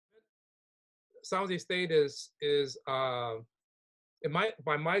San Jose State is by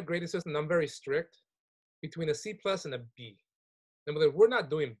my grading system, I'm very strict between a C plus and a B. In other words, we're not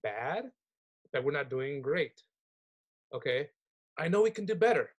doing bad, but we're not doing great. Okay, I know we can do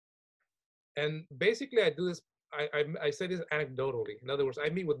better, and basically, I do this. I say this anecdotally. In other words, I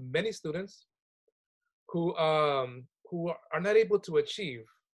meet with many students who are not able to achieve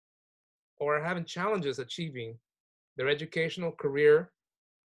or are having challenges achieving their educational career,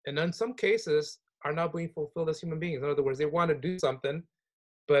 and in some cases are not being fulfilled as human beings. In other words, they want to do something,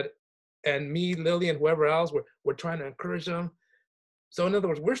 but and me, Lily, and whoever else, we're trying to encourage them. So in other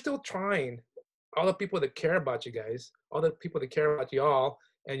words, we're still trying. All the people that care about you guys, all the people that care about y'all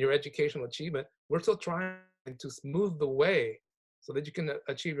and your educational achievement, we're still trying to smooth the way so that you can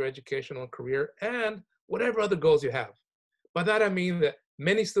achieve your educational career and whatever other goals you have. By that I mean that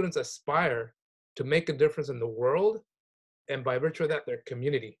many students aspire to make a difference in the world, and by virtue of that, their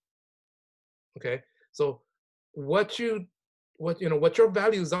community. Okay, so what what your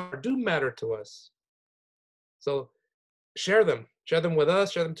values are do matter to us. So share them with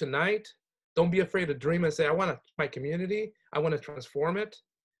us, share them tonight. Don't be afraid to dream and say, I want my community, I want to transform it.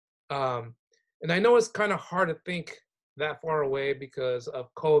 And I know it's kind of hard to think that far away because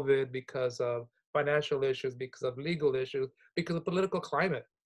of COVID, because of financial issues, because of legal issues, because of political climate.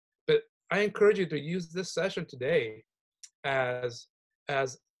 But I encourage you to use this session today as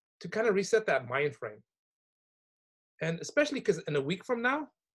as to kind of reset that mind frame. And especially because in a week from now,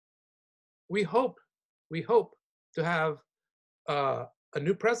 we hope we hope to have a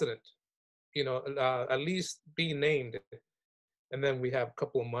new president, at least be named, and then we have a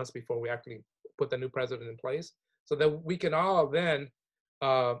couple of months before we actually put the new president in place, so that we can all then,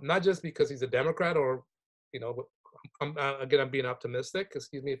 not just because he's a Democrat or, again, I'm being optimistic.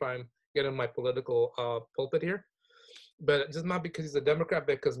 Excuse me if I'm getting my political pulpit here, but just not because he's a Democrat,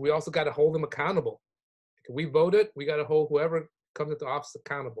 because we also got to hold him accountable. If we voted, we got to hold whoever comes into office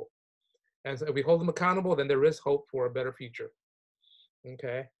accountable. And so if we hold them accountable, then there is hope for a better future.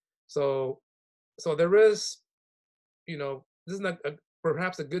 Okay, so there is, this is not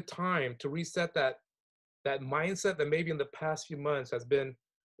perhaps a good time to reset that mindset that maybe in the past few months has been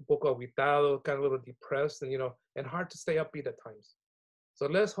un poco aguitado, kind of a little depressed, and hard to stay upbeat at times. So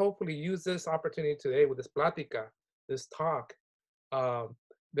let's hopefully use this opportunity today with this plática, this talk.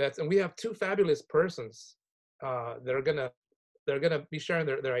 And we have two fabulous persons that are gonna be sharing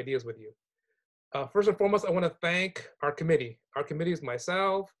their ideas with you. First and foremost, I want to thank our committee. Our committee is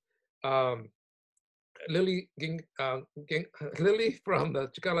myself, um, Lily Lily from the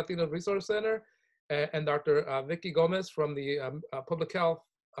Chicano Latino Resource Center, and Dr. Vicky Gomez from the Public Health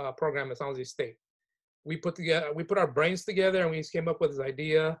program at San Jose State. We put our brains together, and we came up with this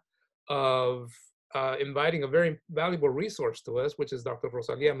idea of inviting a very valuable resource to us, which is Dr.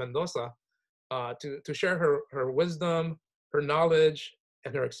 Rosalia Mendoza, to share her wisdom, her knowledge,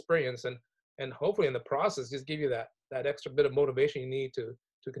 and her experience, and hopefully in the process just give you that extra bit of motivation you need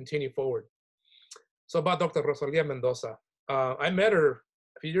to continue forward. So about Dr. Rosalia Mendoza, I met her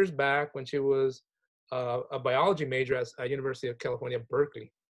a few years back when she was a biology major at University of California,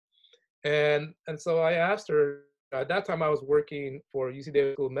 Berkeley. And so I asked her, at that time I was working for UC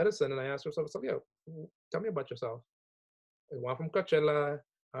Davis School of Medicine, and I asked her, so Rosalia, tell me about yourself. I'm from Coachella,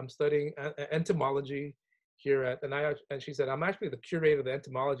 I'm studying entomology here and she said, I'm actually the curator of the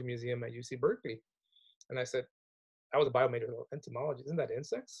entomology museum at UC Berkeley. And I said, I was a bio major. Entomology, isn't that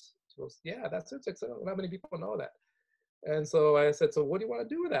insects? She goes, yeah, that's insects. I don't know how many people know that. And so I said, so what do you want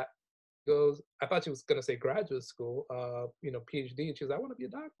to do with that? She goes, I thought she was going to say graduate school, PhD. And she goes, I want to be a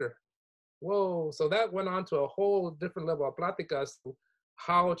doctor. Whoa. So that went on to a whole different level of pláticas,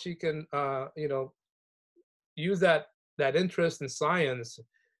 how she can, use that interest in science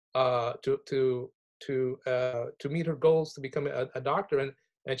to meet her goals to become a doctor.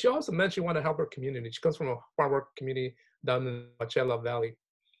 And she also mentioned she wanted to help her community. She comes from a farm work community down in the Coachella Valley.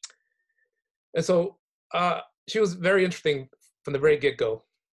 And so she was very interesting from the very get-go.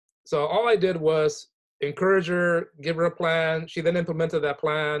 So all I did was encourage her, give her a plan. She then implemented that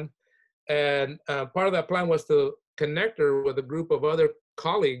plan. And part of that plan was to connect her with a group of other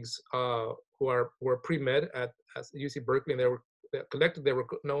colleagues who were pre-med at UC Berkeley. And collectively, they were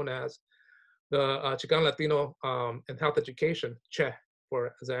known as the Chicano Latino and Health Education, CHE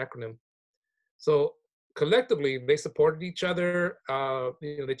as an acronym. So collectively, they supported each other.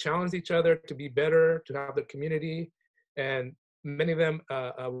 They challenged each other to be better, to have their community, and many of them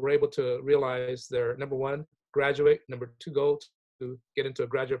were able to realize their number one, graduate, number two, goal to get into a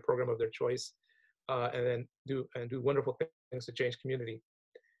graduate program of their choice, and then do wonderful things to change community.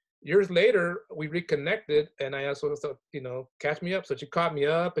 years later, we reconnected, and I asked her, so, you know, catch me up. So she caught me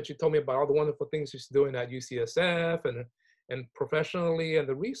up, and she told me about all the wonderful things she's doing at UCSF and professionally, and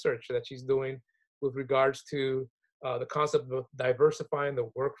the research that she's doing with regards to the concept of diversifying the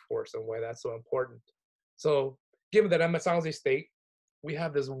workforce and why that's so important. So, given that I'm at San Jose State, we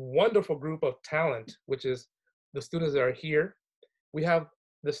have this wonderful group of talent, which is the students that are here. We have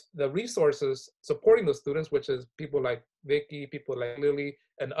the resources supporting the students, which is people like Vicky, people like Lily,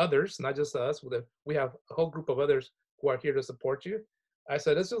 and others, not just us. We have a whole group of others who are here to support you. I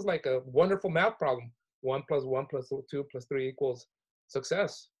said, this is like a wonderful math problem. 1 + 1 + 2 + 3 equals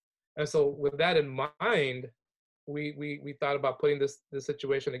success. And so with that in mind, we thought about putting this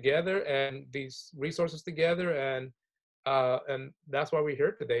situation together and these resources together, and that's why we're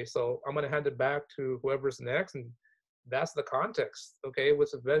here today. So I'm going to hand it back to whoever's next, and that's the context. Okay, it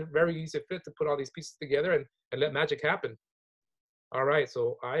was a very, very easy fit to put all these pieces together and let magic happen. All right,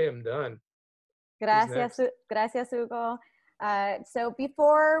 so I am done. Gracias, gracias, Hugo. So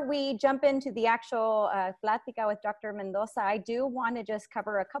before we jump into the actual plática with Dr. Mendoza, I do want to just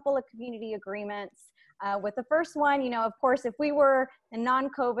cover a couple of community agreements. With the first one, you know, of course, if we were in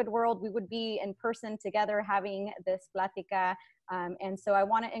non-COVID world, we would be in person together having this plática. And so I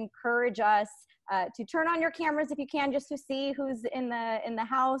want to encourage us to turn on your cameras if you can, just to see who's in the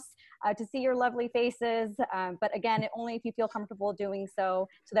house, to see your lovely faces. But again, only if you feel comfortable doing so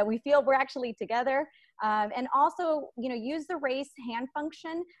that we feel we're actually together. And also, you know, use the raise hand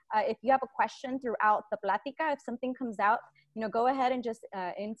function. If you have a question throughout the plática, if something comes out, you know, go ahead and just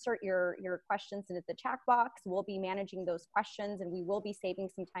insert your questions into the chat box. We'll be managing those questions, and we will be saving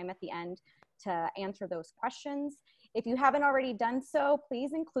some time at the end to answer those questions. If you haven't already done so,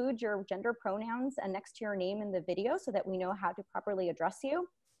 please include your gender pronouns next to your name in the video so that we know how to properly address you.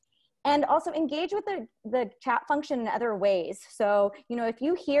 And also engage with the chat function in other ways. So, you know, if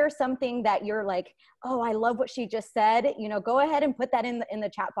you hear something that you're like, oh, I love what she just said, you know, go ahead and put that in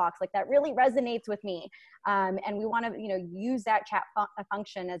the chat box. Like, that really resonates with me. And we want to, you know, use that chat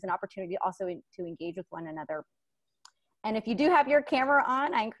function as an opportunity also to engage with one another. And if you do have your camera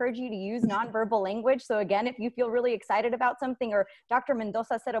on, I encourage you to use nonverbal language. So again, if you feel really excited about something, or Dr.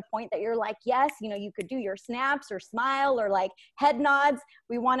 Mendoza said a point that you're like, yes, you know, you could do your snaps or smile or like head nods.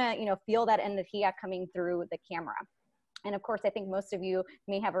 We want to, you know, feel that energía coming through the camera. And of course, I think most of you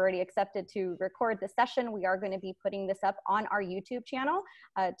may have already accepted to record the session. We are going to be putting this up on our YouTube channel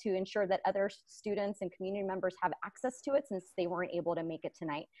to ensure that other students and community members have access to it, since they weren't able to make it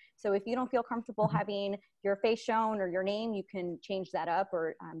tonight. So if you don't feel comfortable having your face shown or your name, you can change that up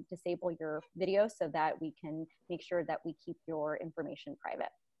or disable your video so that we can make sure that we keep your information private.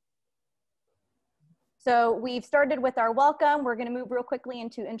 So we've started with our welcome. We're going to move real quickly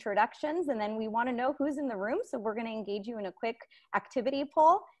into introductions, and then we want to know who's in the room. So we're going to engage you in a quick activity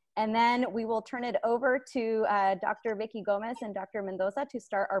poll, and then we will turn it over to Dr. Vicky Gomez and Dr. Mendoza to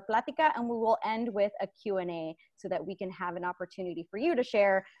start our plática, and we will end with a Q&A so that we can have an opportunity for you to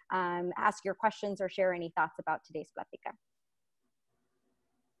share, ask your questions, or share any thoughts about today's plática.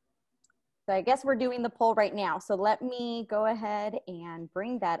 So I guess we're doing the poll right now. So let me go ahead and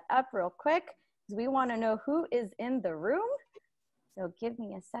bring that up real quick. We want to know who is in the room. So give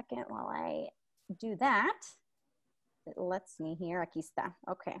me a second while I do that. It lets me here. Aquí está.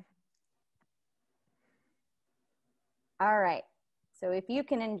 Okay. All right. So if you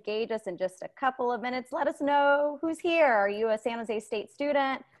can engage us in just a couple of minutes, let us know who's here. Are you a San Jose State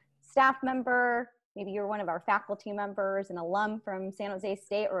student, staff member? Maybe you're one of our faculty members, an alum from San Jose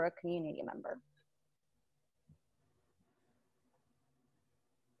State, or a community member.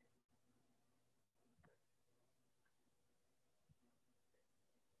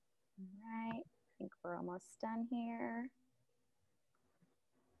 All right, I think we're almost done here.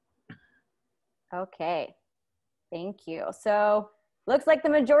 Okay, thank you. So looks like the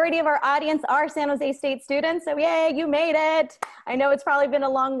majority of our audience are San Jose State students. So yay, you made it. I know it's probably been a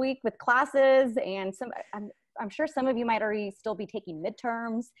long week with classes, and I'm sure some of you might already still be taking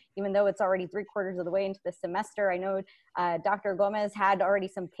midterms, even though it's already 3/4 of the way into the semester. I know Dr. Gomez had already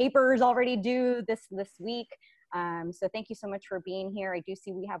some papers already due this week. So thank you so much for being here. I do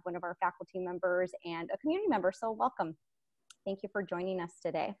see we have one of our faculty members and a community member, so welcome. Thank you for joining us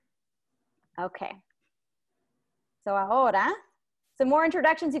today. Okay. So ahora, some more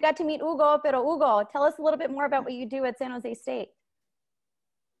introductions. You got to meet Hugo, pero Hugo, tell us a little bit more about what you do at San Jose State.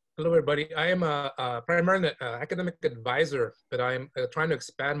 Hello, everybody. I am primarily an academic advisor, but I'm trying to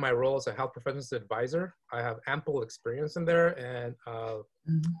expand my role as a health professions advisor. I have ample experience in there, and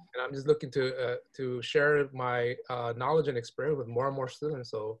I'm just looking to share my knowledge and experience with more and more students.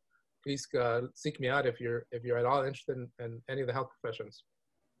 So please seek me out if you're at all interested in any of the health professions.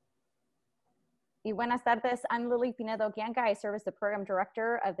 Y buenas tardes, I'm Lily Pinedo Gianca. I serve as the program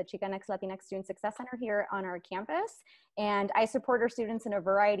director of the Chicanx Latinx Student Success Center here on our campus. And I support our students in a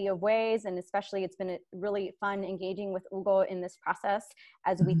variety of ways, and especially it's been really fun engaging with Hugo in this process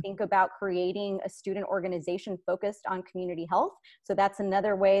as we think about creating a student organization focused on community health. So that's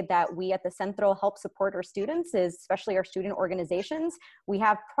another way that we at the Centro help support our students, is especially our student organizations. We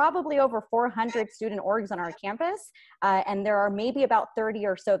have probably over 400 student orgs on our campus, and there are maybe about 30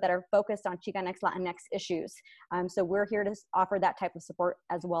 or so that are focused on Chicanx Latinx issues. So we're here to offer that type of support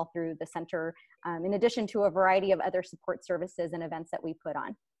as well through the center, in addition to a variety of other support services and events that we put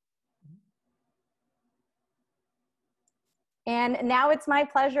on. And now it's my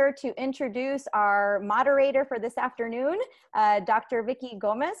pleasure to introduce our moderator for this afternoon, Dr. Vicky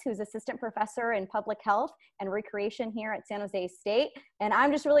Gomez, who's Assistant Professor in Public Health and Recreation here at San Jose State. And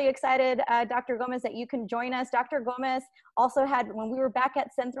I'm just really excited, Dr. Gomez, that you can join us. Dr. Gomez also had, when we were back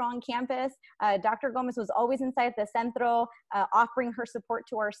at Centro on campus, Dr. Gomez was always inside the Centro, offering her support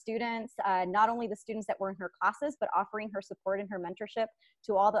to our students, not only the students that were in her classes, but offering her support and her mentorship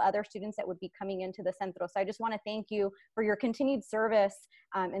to all the other students that would be coming into the Centro. So I just want to thank you for your continued service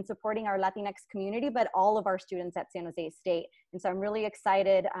in supporting our Latinx community, but all of our students at San Jose State. And so I'm really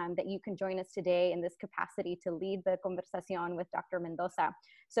excited that you can join us today in this capacity to lead the conversación with Dr. Mendoza.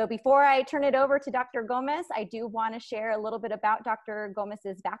 So before I turn it over to Dr. Gomez, I do want to share a little bit about Dr.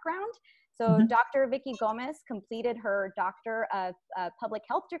 Gomez's background. So Dr. Vicky Gomez completed her Doctor of Public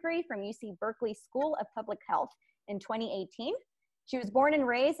Health degree from UC Berkeley School of Public Health in 2018. She was born and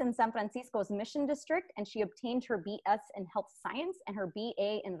raised in San Francisco's Mission District, and she obtained her BS in Health Science and her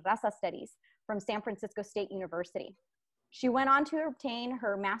BA in Raza Studies from San Francisco State University. She went on to obtain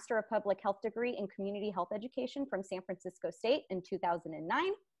her Master of Public Health degree in Community Health Education from San Francisco State in 2009.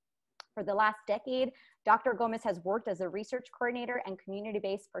 For the last decade, Dr. Gomez has worked as a research coordinator and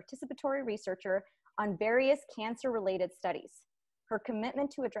community-based participatory researcher on various cancer-related studies. Her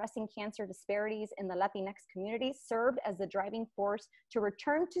commitment to addressing cancer disparities in the Latinx community served as the driving force to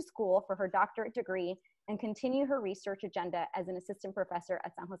return to school for her doctorate degree and continue her research agenda as an assistant professor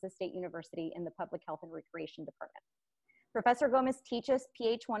at San Jose State University in the Public Health and Recreation Department. Professor Gomez teaches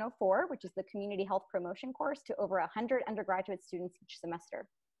PH 104, which is the Community Health Promotion course, to over 100 undergraduate students each semester.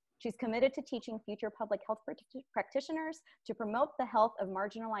 She's committed to teaching future public health practitioners to promote the health of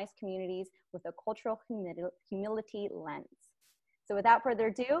marginalized communities with a cultural humility lens. So without further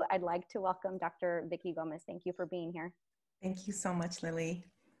ado, I'd like to welcome Dr. Vicky Gomez. Thank you for being here. Thank you so much, Lily.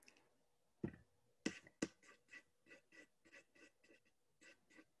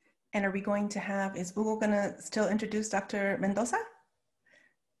 And are we going to have, is Hugo going to still introduce Dr. Mendoza?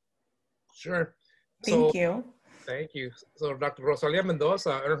 Sure. Thank you. Thank you. So Dr. Rosalia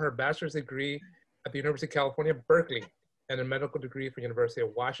Mendoza earned her bachelor's degree at the University of California, Berkeley, and a medical degree from the University of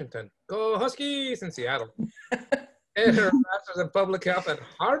Washington. Go Huskies in Seattle. And her master's in public health at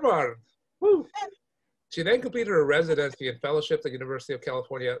Harvard. Woo. She then completed her residency and fellowships at University of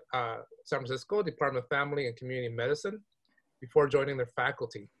California, San Francisco, Department of Family and Community Medicine, before joining their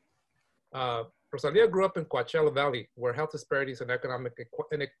faculty. Rosalia grew up in Coachella Valley, where health disparities and economic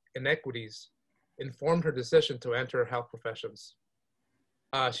inequities informed her decision to enter health professions.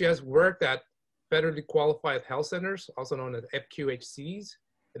 She has worked at federally qualified health centers, also known as FQHCs,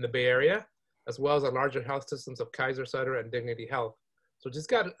 in the Bay Area, as well as the larger health systems of Kaiser Sutter and Dignity Health. So she's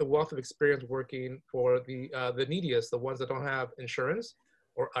got a wealth of experience working for the neediest, the ones that don't have insurance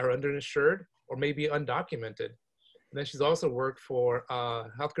or are underinsured or maybe undocumented. And then she's also worked for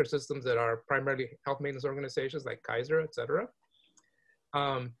healthcare systems that are primarily health maintenance organizations like Kaiser, et cetera.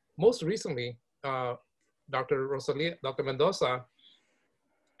 Most recently, Dr. Mendoza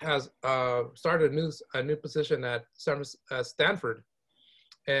has started a new position at Stanford.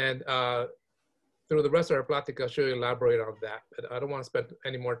 And through the rest of our plática, she'll elaborate on that. But I don't want to spend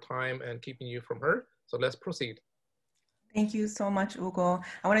any more time and keeping you from her. So let's proceed. Thank you so much, Hugo.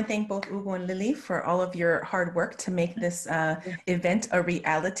 I want to thank both Hugo and Lily for all of your hard work to make this event a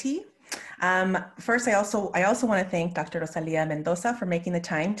reality. First, I also want to thank Dr. Rosalia Mendoza for making the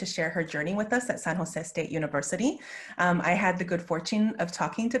time to share her journey with us at San Jose State University. I had the good fortune of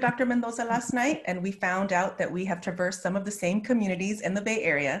talking to Dr. Mendoza last night, and we found out that we have traversed some of the same communities in the Bay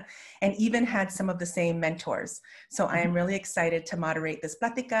Area and even had some of the same mentors. So I am really excited to moderate this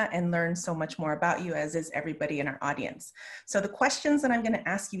plática and learn so much more about you, as is everybody in our audience. So the questions that I'm going to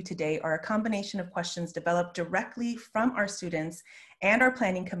ask you today are a combination of questions developed directly from our students and our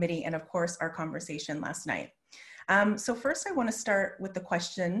planning committee, and of course, our conversation last night. So first, I want to start with the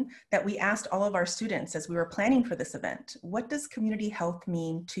question that we asked all of our students as we were planning for this event. What does community health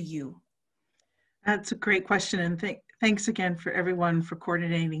mean to you? That's a great question, and thanks again for everyone for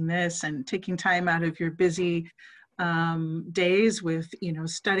coordinating this and taking time out of your busy days with,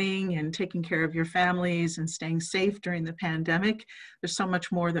 studying and taking care of your families and staying safe during the pandemic. There's so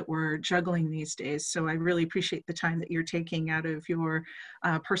much more that we're juggling these days. So I really appreciate the time that you're taking out of your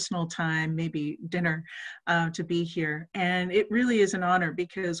personal time, maybe dinner, to be here. And it really is an honor,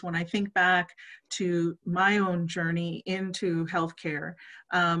 because when I think back to my own journey into healthcare,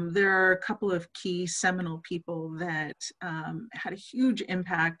 there are a couple of key seminal people that had a huge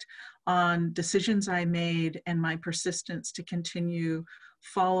impact on decisions I made and my persistence to continue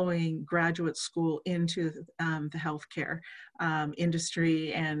following graduate school into the healthcare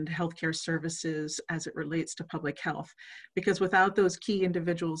industry and healthcare services as it relates to public health. Because without those key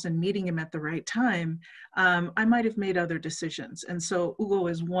individuals and meeting them at the right time, I might have made other decisions. And so Hugo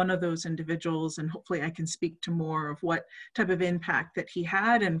is one of those individuals, and hopefully I can speak to more of what type of impact that he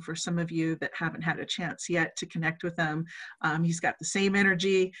had. And for some of you that haven't had a chance yet to connect with him, he's got the same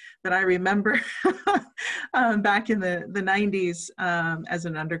energy that I remember back in the 90s as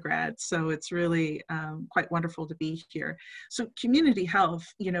an undergrad. So it's really quite wonderful to be here. So community health,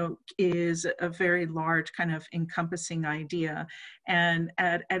 is a very large kind of encompassing idea. And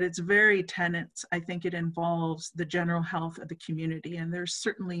at its very tenets, I think it involves the general health of the community. And there's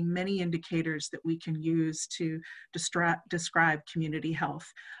certainly many indicators that we can use to describe community health.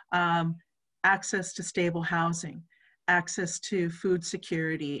 Access to stable housing, access to food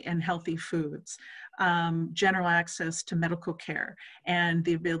security and healthy foods, general access to medical care and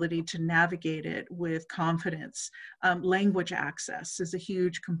the ability to navigate it with confidence. Language access is a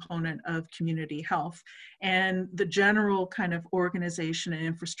huge component of community health, and the general kind of organization and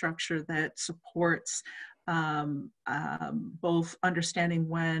infrastructure that supports both understanding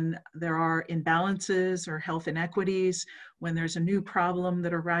when there are imbalances or health inequities, when there's a new problem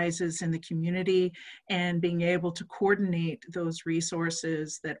that arises in the community, and being able to coordinate those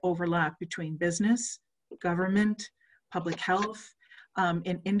resources that overlap between business, government, public health,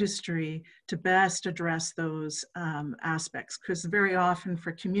 and industry to best address those aspects. Because very often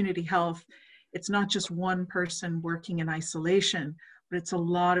for community health, it's not just one person working in isolation, but it's a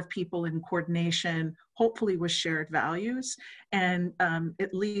lot of people in coordination, hopefully with shared values and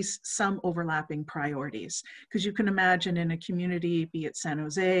at least some overlapping priorities. Because you can imagine in a community, be it San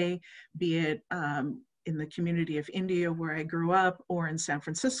Jose, be it in the community of India where I grew up, or in San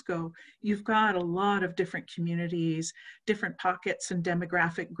Francisco, you've got a lot of different communities, different pockets and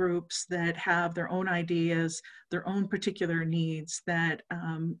demographic groups that have their own ideas, their own particular needs that,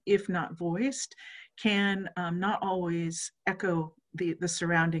 if not voiced, can not always echo the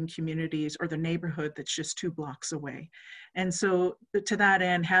surrounding communities or the neighborhood that's just 2 blocks away. And so to that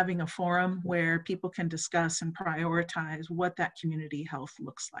end, having a forum where people can discuss and prioritize what that community health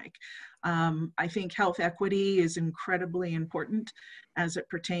looks like. I think health equity is incredibly important as it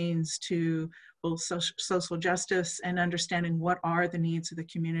pertains to both social justice and understanding what are the needs of the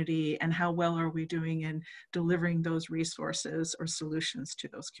community and how well are we doing in delivering those resources or solutions to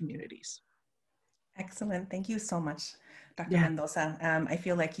those communities. Excellent. Thank you so much, Dr. Mendoza. I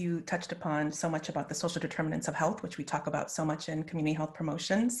feel like you touched upon so much about the social determinants of health, which we talk about so much in community health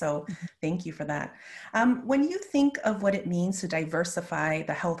promotion. So thank you for that. When you think of what it means to diversify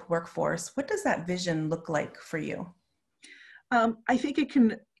the health workforce, what does that vision look like for you? I think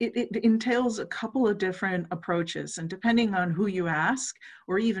it entails a couple of different approaches, and depending on who you ask,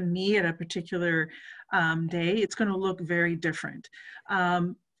 or even me at a particular day, it's going to look very different.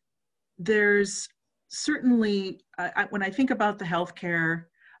 There's certainly, when I think about the healthcare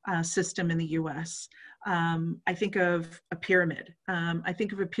system in the US, I think of a pyramid. I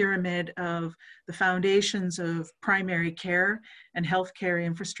think of a pyramid of the foundations of primary care and healthcare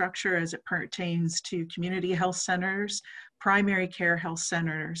infrastructure as it pertains to community health centers, primary care health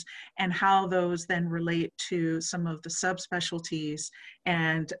centers, and how those then relate to some of the subspecialties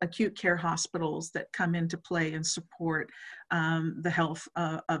and acute care hospitals that come into play and support the health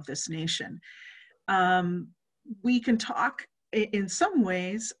of this nation. We can talk in some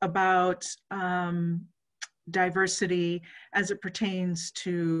ways about diversity as it pertains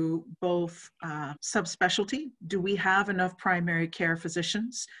to both subspecialty. Do we have enough primary care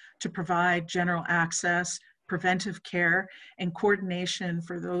physicians to provide general access, preventive care, and coordination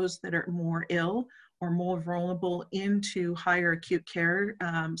for those that are more ill or more vulnerable into higher acute care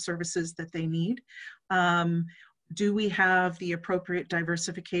services that they need? Do we have the appropriate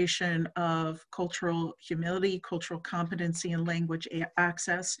diversification of cultural humility, cultural competency, and language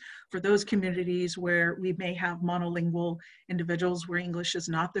access for those communities where we may have monolingual individuals where English is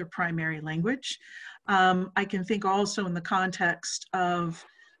not their primary language? I can think also in the context of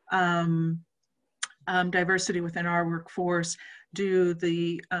diversity within our workforce do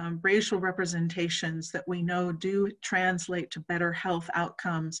the racial representations that we know do translate to better health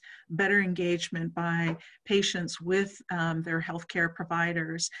outcomes, better engagement by patients with their healthcare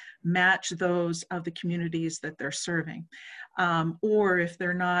providers, match those of the communities that they're serving. Or if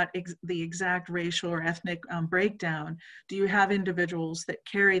they're not the exact racial or ethnic breakdown, do you have individuals that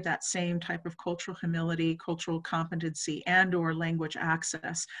carry that same type of cultural humility, cultural competency, and or language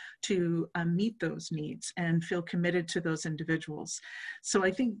access to meet those needs and feel committed to those individuals? So I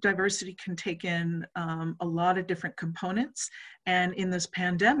think diversity can take in a lot of different components. And in this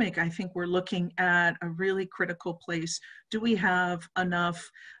pandemic, I think we're looking at a really critical place. Do we have enough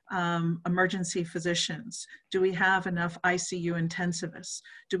emergency physicians? Do we have enough ICU intensivists?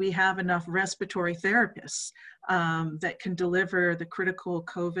 Do we have enough respiratory therapists that can deliver the critical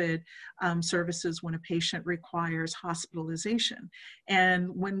COVID services when a patient requires hospitalization? And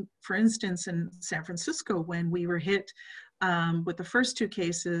when, for instance, in San Francisco, when we were hit with the first 2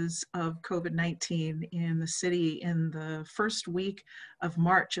 cases of COVID-19 in the city in the first week of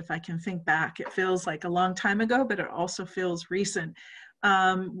March, if I can think back, it feels like a long time ago, but it also feels recent.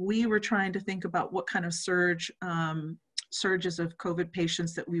 We were trying to think about what kind of surges of COVID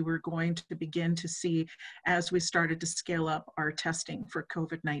patients that we were going to begin to see as we started to scale up our testing for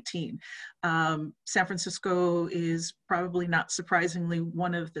COVID-19. San Francisco is probably not surprisingly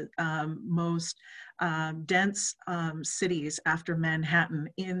one of the most dense cities after Manhattan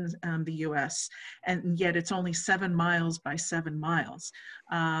in the US, and yet it's only 7 miles by 7 miles.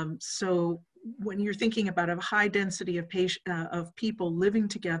 So when you're thinking about a high density of people living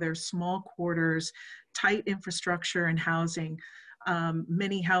together, small quarters, tight infrastructure and housing,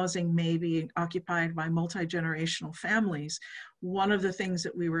 many housing may be occupied by multi-generational families. One of the things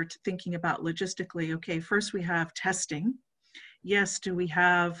that we were thinking about logistically, okay, first we have testing. Yes, do we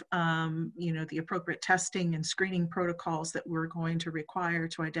have the appropriate testing and screening protocols that we're going to require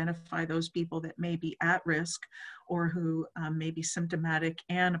to identify those people that may be at risk or who may be symptomatic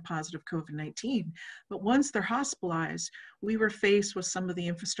and a positive COVID-19. But once they're hospitalized, we were faced with some of the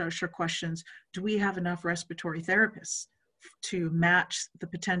infrastructure questions. Do we have enough respiratory therapists to match the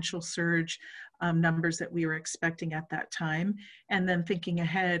potential surge numbers that we were expecting at that time? And then thinking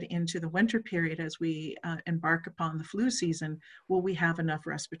ahead into the winter period as we embark upon the flu season, will we have enough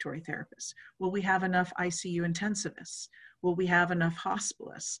respiratory therapists? Will we have enough ICU intensivists? Will we have enough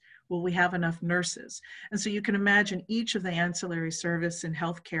hospitalists? Will we have enough nurses? And so you can imagine each of the ancillary service in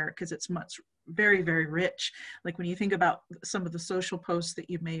healthcare, because it's very, very rich. Like when you think about some of the social posts that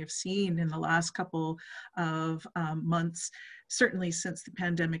you may have seen in the last couple of months, certainly since the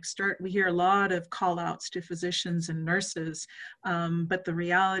pandemic start, we hear a lot of call outs to physicians and nurses. But the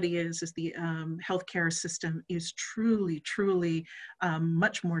reality is the healthcare system is truly, truly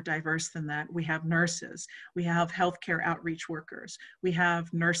much more diverse than that. We have nurses, we have healthcare outreach workers, we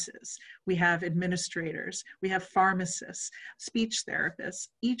have nurses, we have administrators, we have pharmacists, speech therapists,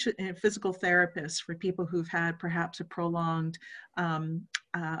 physical therapists for people who've had perhaps a prolonged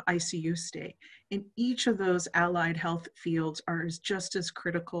ICU stay. And each of those allied health fields are just as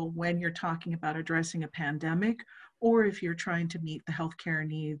critical when you're talking about addressing a pandemic, or if you're trying to meet the healthcare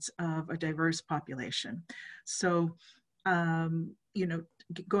needs of a diverse population. So,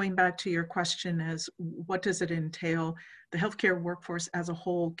 going back to your question as what does it entail, the healthcare workforce as a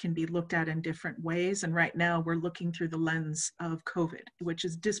whole can be looked at in different ways. And right now we're looking through the lens of COVID, which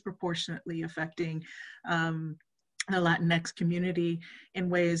is disproportionately affecting the Latinx community in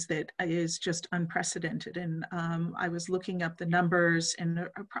ways that is just unprecedented. And I was looking up the numbers, and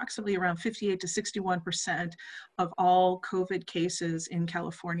approximately around 58 to 61% of all COVID cases in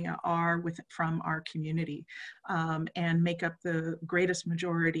California are from our community, and make up the greatest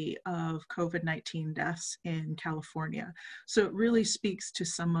majority of COVID-19 deaths in California. So it really speaks to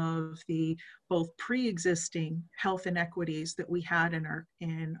some of the both pre-existing health inequities that we had in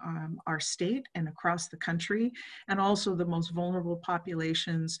our state and across the country, and also the most vulnerable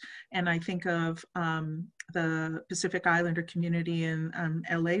populations. And I think of the Pacific Islander community in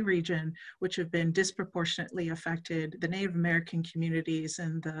LA region, which have been disproportionately affected, the Native American communities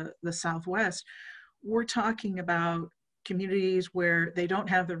in the Southwest. We're talking about communities where they don't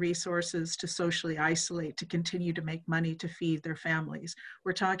have the resources to socially isolate, to continue to make money to feed their families.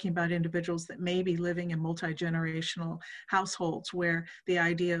 We're talking about individuals that may be living in multi-generational households where the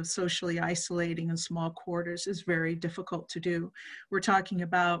idea of socially isolating in small quarters is very difficult to do. We're talking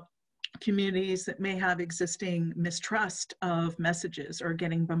about communities that may have existing mistrust of messages or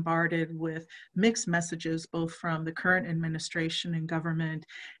getting bombarded with mixed messages, both from the current administration and government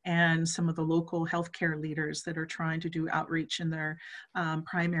and some of the local healthcare leaders that are trying to do outreach in their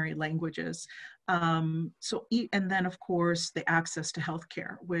primary languages. And then of course the access to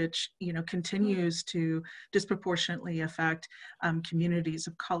healthcare, which continues to disproportionately affect communities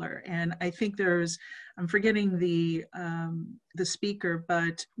of color. And I think I'm forgetting the speaker,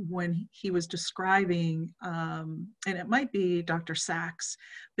 but when he was describing, and it might be Dr. Sachs,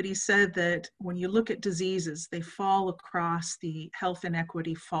 but he said that when you look at diseases, they fall across the health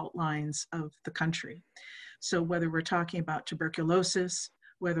inequity fault lines of the country. So whether we're talking about tuberculosis,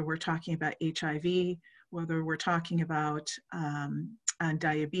 whether we're talking about HIV, whether we're talking about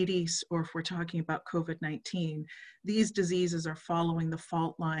diabetes, or if we're talking about COVID-19, these diseases are following the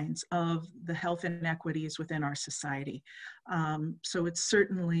fault lines of the health inequities within our society. So it's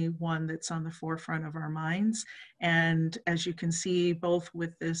certainly one that's on the forefront of our minds. And as you can see, both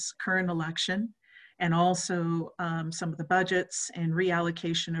with this current election and also some of the budgets and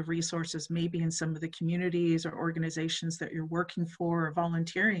reallocation of resources, maybe in some of the communities or organizations that you're working for or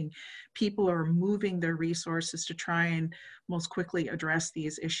volunteering, people are moving their resources to try and most quickly address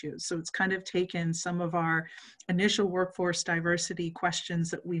these issues. So it's kind of taken some of our initial workforce diversity questions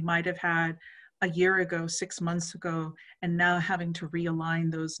that we might have had a year ago, 6 months ago, and now having to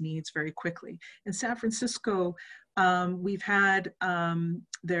realign those needs very quickly. In San Francisco, we've had,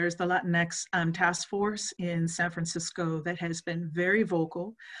 there's the Latinx task force in San Francisco that has been very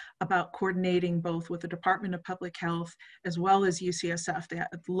vocal about coordinating both with the Department of Public Health as well as UCSF, the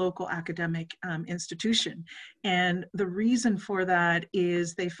local academic institution. And the reason for that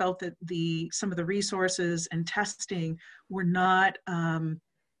is they felt that some of the resources and testing were not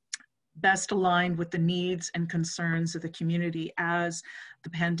best aligned with the needs and concerns of the community as the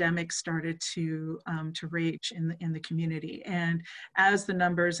pandemic started to rage in the community. And as the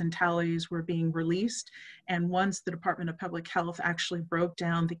numbers and tallies were being released, and once the Department of Public Health actually broke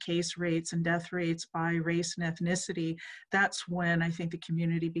down the case rates and death rates by race and ethnicity, that's when I think the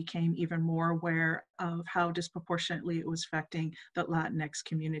community became even more aware of how disproportionately it was affecting the Latinx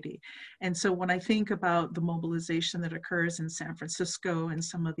community. And so when I think about the mobilization that occurs in San Francisco and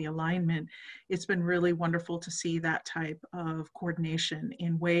some of the alignment, it's been really wonderful to see that type of coordination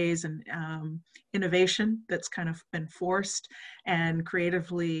in ways and innovation that's kind of been forced and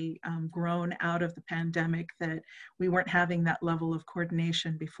creatively grown out of the pandemic, that we weren't having that level of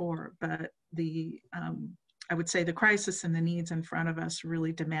coordination before. But I would say the crisis and the needs in front of us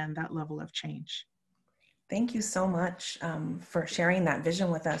really demand that level of change. Thank you so much for sharing that vision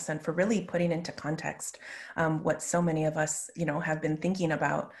with us and for really putting into context what so many of us, have been thinking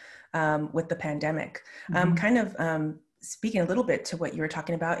about with the pandemic. Speaking a little bit to what you were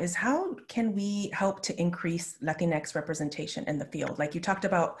talking about is how can we help to increase Latinx representation in the field? Like you talked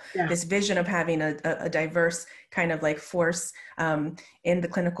about this vision of having a diverse kind of like force in the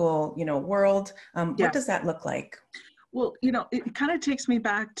clinical, world. What does that look like? Well, it kind of takes me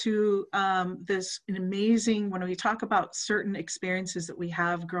back to this amazing, when we talk about certain experiences that we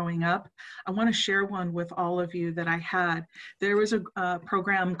have growing up, I want to share one with all of you that I had. There was a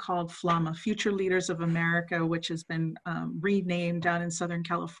program called FLAMA, Future Leaders of America, which has been renamed down in Southern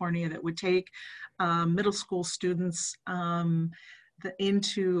California, that would take middle school students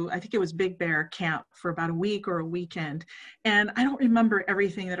into, I think it was Big Bear camp for about a week or a weekend. And I don't remember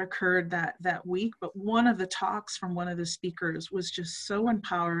everything that occurred that week, but one of the talks from one of the speakers was just so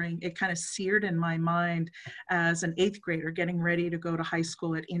empowering. It kind of seared in my mind as an 8th grader getting ready to go to high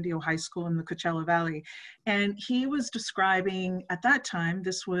school at Indio High School in the Coachella Valley. And he was describing, at that time,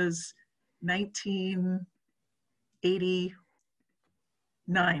 this was 1980,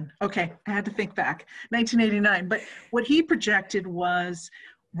 okay, I had to think back, 1989. But what he projected was,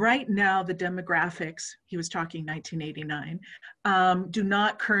 right now the demographics, he was talking 1989, do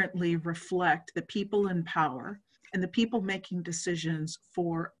not currently reflect the people in power and the people making decisions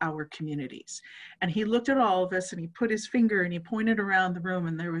for our communities. And he looked at all of us and he put his finger and he pointed around the room,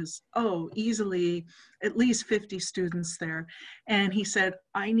 and there was, easily at least 50 students there. And he said,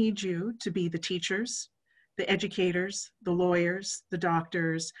 I need you to be the teachers, the educators, the lawyers, the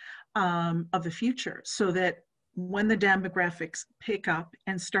doctors of the future, so that when the demographics pick up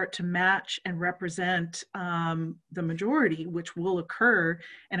and start to match and represent the majority, which will occur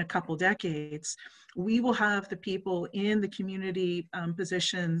in a couple decades, we will have the people in the community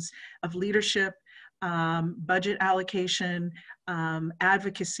positions of leadership, budget allocation,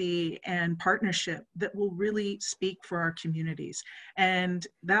 advocacy, and partnership that will really speak for our communities. And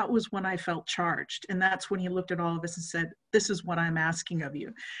that was when I felt charged. And that's when he looked at all of us and said, this is what I'm asking of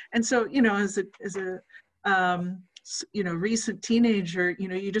you. And so, as a recent teenager,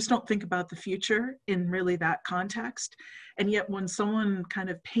 you just don't think about the future in really that context. And yet when someone kind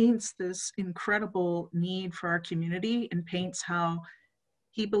of paints this incredible need for our community and paints how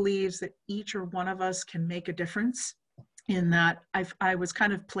He believes that each or one of us can make a difference, in that I was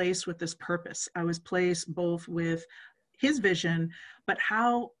kind of placed with this purpose. I was placed both with his vision, but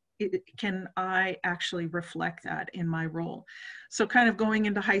how can I actually reflect that in my role? So kind of going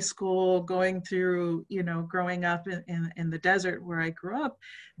into high school, going through, you know, growing up in the desert where I grew up,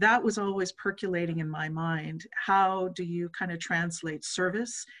 that was always percolating in my mind. How do you kind of translate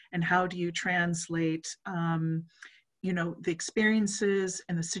service, and how do you translate you know, the experiences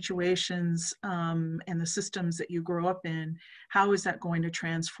and the situations and the systems that you grow up in, how is that going to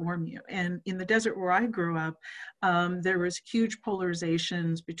transform you? And in the desert where I grew up, there was huge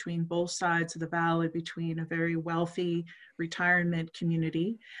polarizations between both sides of the valley, between a very wealthy retirement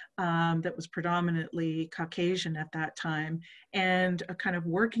community that was predominantly Caucasian at that time, and a kind of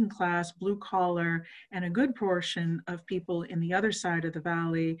working class, blue collar, and a good portion of people in the other side of the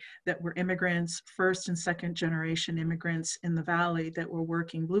valley that were immigrants, first and second generation immigrants in the valley that were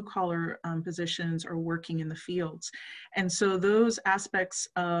working blue collar positions or working in the fields. And so those aspects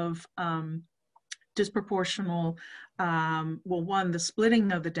of disproportional, well, one, the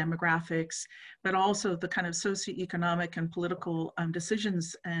splitting of the demographics, but also the kind of socioeconomic and political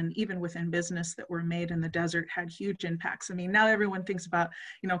decisions, and even within business, that were made in the desert had huge impacts. I mean, now everyone thinks about,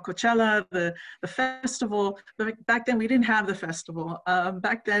 you know, Coachella, the festival, but back then we didn't have the festival.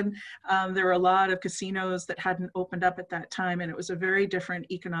 Back then there were a lot of casinos that hadn't opened up at that time, and it was a very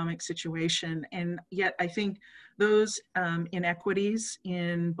different economic situation. And yet I think those inequities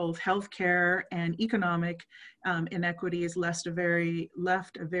in both healthcare and economic inequities left a very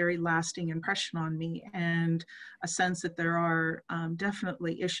lasting impression on me, and a sense that there are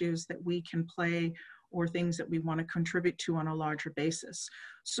definitely issues that we can play, or things that we want to contribute to on a larger basis.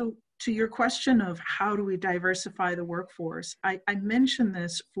 So to your question of how do we diversify the workforce, I mention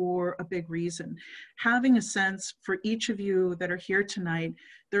this for a big reason. Having a sense for each of you that are here tonight,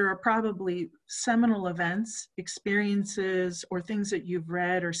 there are probably seminal events, experiences, or things that you've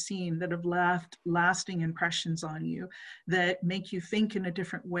read or seen that have left lasting impressions on you, that make you think in a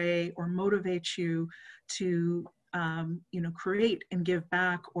different way or motivate you to you know, create and give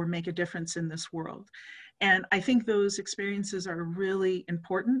back or make a difference in this world. And I think those experiences are really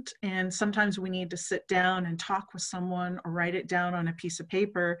important. And sometimes we need to sit down and talk with someone or write it down on a piece of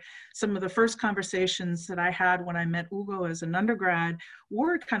paper. Some of the first conversations that I had when I met Hugo as an undergrad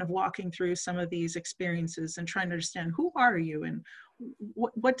were kind of walking through some of these experiences and trying to understand, who are you, and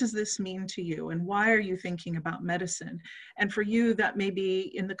what does this mean to you, and why are you thinking about medicine? And for you, that may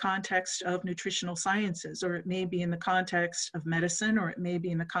be in the context of nutritional sciences, or it may be in the context of medicine, or it may be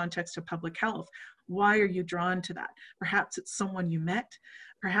in the context of public health. Why are you drawn to that? Perhaps it's someone you met.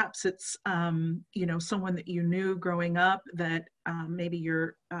 Perhaps it's you know, someone that you knew growing up, that maybe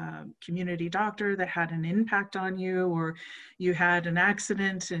your community doctor that had an impact on you, or you had an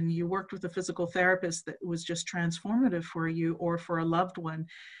accident and you worked with a physical therapist that was just transformative for you, or for a loved one.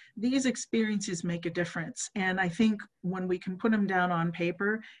 These experiences make a difference. And I think when we can put them down on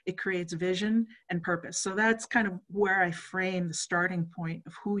paper, it creates vision and purpose. So that's kind of where I frame the starting point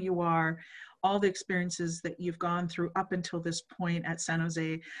of who you are, all the experiences that you've gone through up until this point at San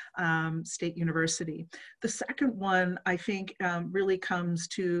Jose State University. The second one, I think, really comes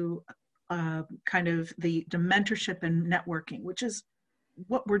to kind of the mentorship and networking, which is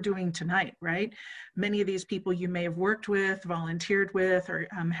what we're doing tonight, right? Many of these people you may have worked with, volunteered with, or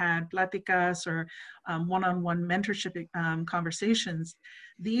had platicas or one-on-one mentorship conversations.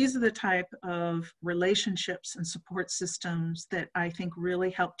 These are the type of relationships and support systems that I think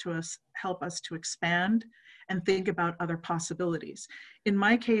really help us to expand and think about other possibilities. In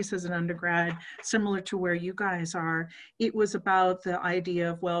my case as an undergrad, similar to where you guys are, it was about the idea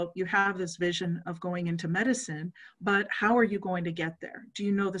of, well, you have this vision of going into medicine, but how are you going to get there? Do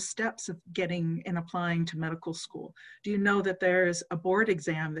you know the steps of getting and applying to medical school? Do you know that there's a board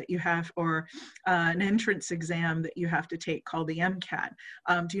exam that you have, or an entrance exam that you have to take called the MCAT?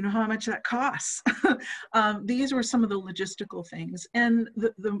 Do you know how much that costs? These were some of the logistical things. And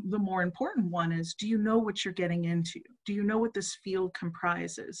the more important one is, do you know what you're getting into? Do you know what this field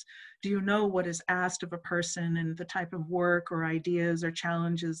comprises? Do you know what is asked of a person, and the type of work or ideas or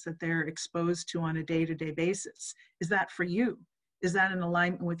challenges that they're exposed to on a day-to-day basis? Is that for you? Is that in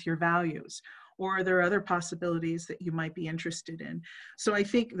alignment with your values? Or are there other possibilities that you might be interested in? So I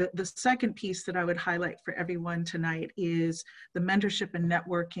think that the second piece that I would highlight for everyone tonight is the mentorship and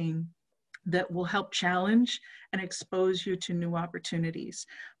networking that will help challenge and expose you to new opportunities.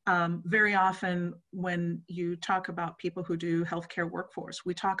 Very often when you talk about people who do healthcare workforce,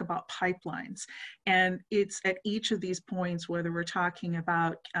 we talk about pipelines. And it's at each of these points, whether we're talking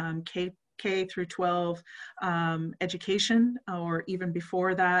about K through 12 education, or even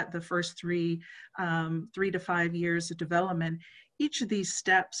before that, the first 3 to 5 years of development. Each of these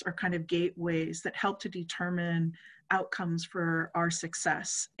steps are kind of gateways that help to determine outcomes for our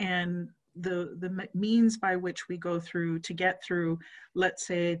success. And the means by which we go through to get through, let's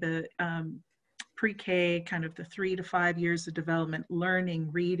say, the pre-K, kind of the 3 to 5 years of development, learning,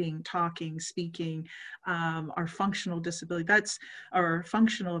 reading, talking, speaking, our functional disability, that's our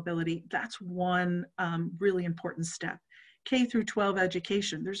functional ability, that's one really important step. K through 12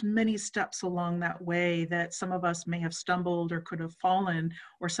 education, there's many steps along that way that some of us may have stumbled or could have fallen,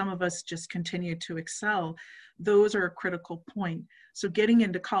 or some of us just continue to excel. Those are a critical point. So getting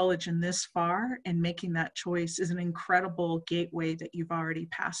into college and this far and making that choice is an incredible gateway that you've already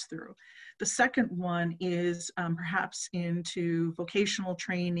passed through. The second one is perhaps into vocational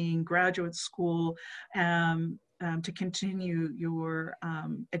training, graduate school, to continue your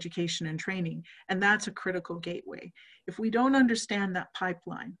education and training. And that's a critical gateway. If we don't understand that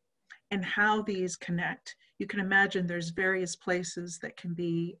pipeline and how these connect, you can imagine there's various places that can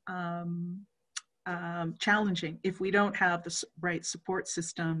be challenging if we don't have the right support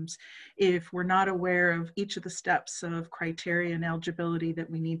systems, if we're not aware of each of the steps of criteria and eligibility that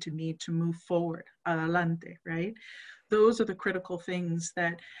we need to move forward, adelante, right? Those are the critical things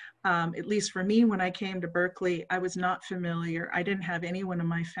that, at least for me, when I came to Berkeley, I was not familiar. I didn't have anyone in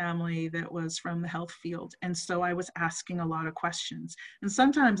my family that was from the health field. And so I was asking a lot of questions. And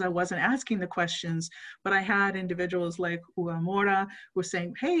sometimes I wasn't asking the questions, but I had individuals like Uamora who were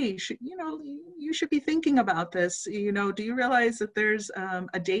saying, hey, you should be thinking about this. Do you realize that there's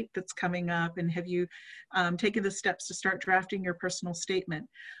a date that's coming up? And have you taken the steps to start drafting your personal statement?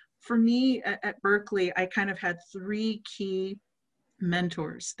 For me at Berkeley, I kind of had 3 key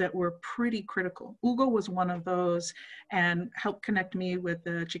mentors that were pretty critical. Hugo was one of those and helped connect me with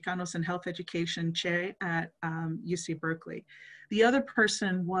the Chicanos in Health Education Che at UC Berkeley. The other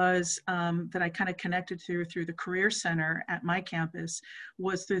person was that I kind of connected through the Career Center at my campus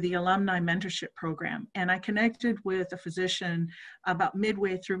was through the Alumni Mentorship Program. And I connected with a physician about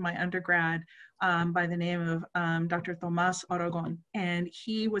midway through my undergrad by the name of Dr. Tomas Aragon. And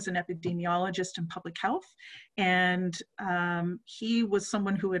he was an epidemiologist in public health. And he was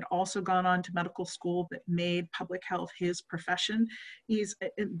someone who had also gone on to medical school but made public health his profession.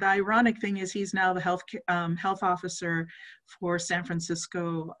 The ironic thing is he's now the health officer for San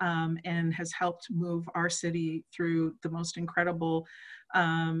Francisco and has helped move our city through the most incredible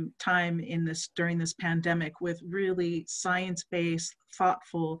time during this pandemic with really science-based,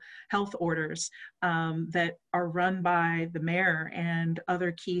 thoughtful health orders that are run by the mayor and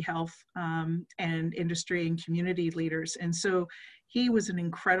other key health and industry and community leaders. And so he was an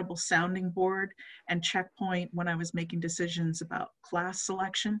incredible sounding board and checkpoint when I was making decisions about class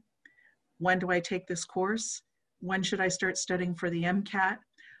selection. When do I take this course? When should I start studying for the MCAT?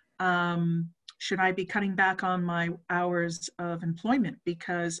 Should I be cutting back on my hours of employment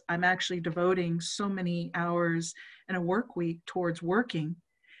because I'm actually devoting so many hours in a work week towards working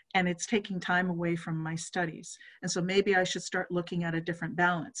and it's taking time away from my studies? And so maybe I should start looking at a different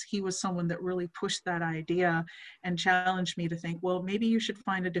balance. He was someone that really pushed that idea and challenged me to think, well, maybe you should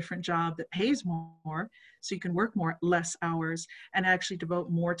find a different job that pays more so you can work less hours and actually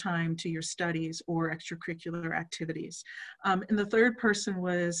devote more time to your studies or extracurricular activities. And the third person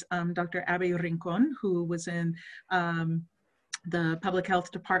was Dr. Abby Rincon, who was in the public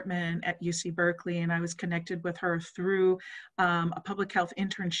health department at UC Berkeley, and I was connected with her through a public health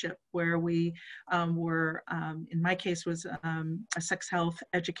internship where we were, in my case, was a sex health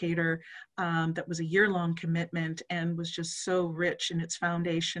educator that was a year-long commitment and was just so rich in its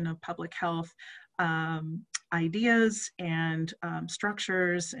foundation of public health ideas and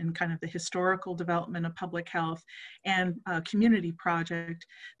structures and kind of the historical development of public health and a community project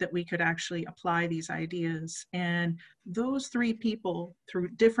that we could actually apply these ideas. And those 3 people through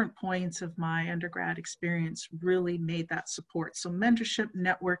different points of my undergrad experience really made that support. So mentorship,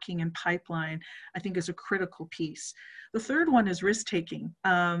 networking, and pipeline, I think, is a critical piece. The third one is risk-taking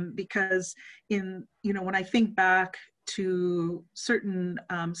because when I think back to certain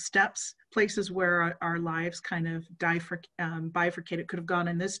steps, places where our lives kind of bifurcated, could have gone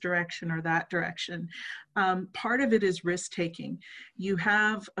in this direction or that direction. Part of it is risk-taking. You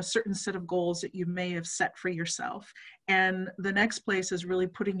have a certain set of goals that you may have set for yourself. And the next place is really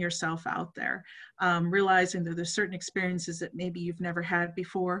putting yourself out there, realizing that there's certain experiences that maybe you've never had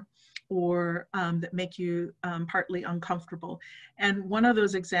before or that make you partly uncomfortable. And one of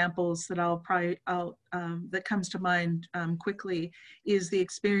those examples that that comes to mind quickly is the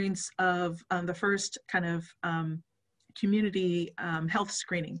experience of the first kind of community health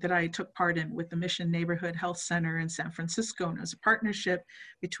screening that I took part in with the Mission Neighborhood Health Center in San Francisco. And it was a partnership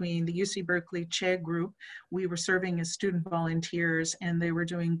between the UC Berkeley CHE group. We were serving as student volunteers, and they were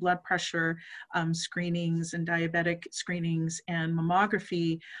doing blood pressure screenings and diabetic screenings and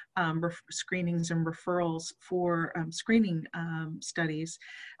mammography screenings and referrals for screening studies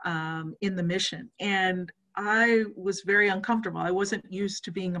in the mission. And I was very uncomfortable. I wasn't used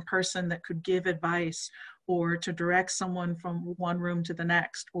to being a person that could give advice or to direct someone from one room to the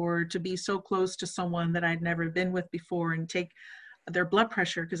next, or to be so close to someone that I'd never been with before and take their blood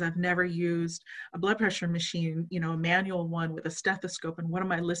pressure, because I've never used a blood pressure machine, you know, a manual one with a stethoscope, and what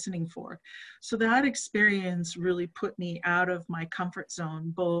am I listening for? So that experience really put me out of my comfort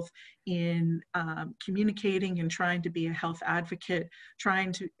zone, both in communicating and trying to be a health advocate,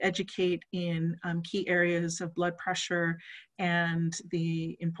 trying to educate in key areas of blood pressure and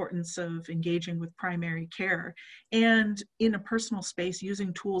the importance of engaging with primary care, and in a personal space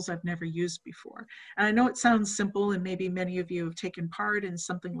using tools I've never used before. And I know it sounds simple, and maybe many of you have taken part in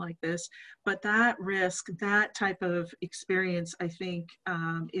something like this, but that risk, that type of experience, I think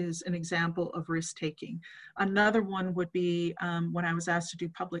is an example of risk taking. Another one would be when I was asked to do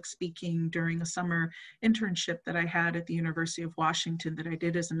public speaking during a summer internship that I had at the University of Washington that I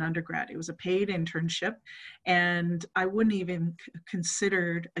did as an undergrad. It was a paid internship, and I wouldn't even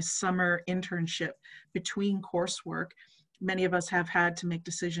considered a summer internship between coursework. Many of us have had to make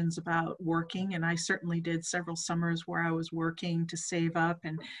decisions about working, and I certainly did several summers where I was working to save up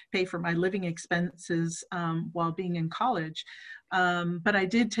and pay for my living expenses while being in college. But I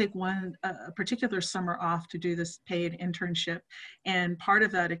did take a particular summer off to do this paid internship, and part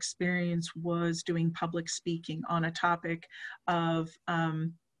of that experience was doing public speaking on a topic of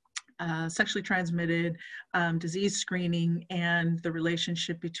sexually transmitted disease screening and the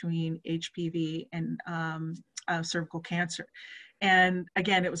relationship between HPV and cervical cancer. And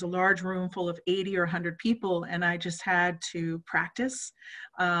again, it was a large room full of 80 or 100 people, and I just had to practice.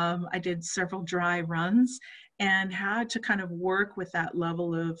 I did several dry runs and had to kind of work with that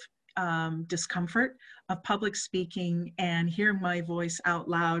level of discomfort of public speaking and hearing my voice out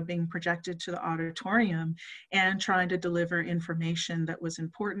loud being projected to the auditorium and trying to deliver information that was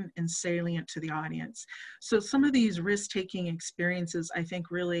important and salient to the audience. So some of these risk-taking experiences, I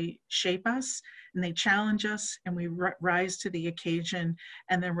think, really shape us, and they challenge us, and we rise to the occasion,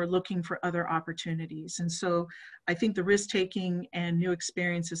 and then we're looking for other opportunities. And so I think the risk-taking and new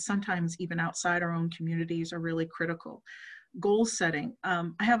experiences, sometimes even outside our own communities, are really critical. Goal setting.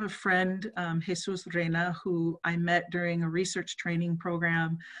 I have a friend, Jesus Reina, who I met during a research training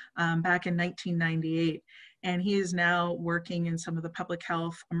program back in 1998. And he is now working in some of the public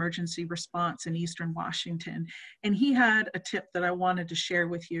health emergency response in Eastern Washington. And he had a tip that I wanted to share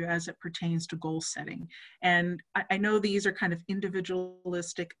with you as it pertains to goal setting. And I know these are kind of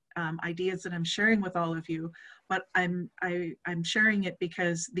individualistic ideas that I'm sharing with all of you, but I'm sharing it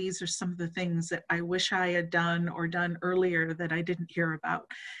because these are some of the things that I wish I had done or done earlier that I didn't hear about.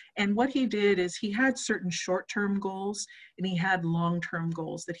 And what he did is he had certain short-term goals, and he had long-term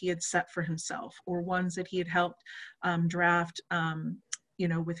goals that he had set for himself, or ones that he had helped draft, you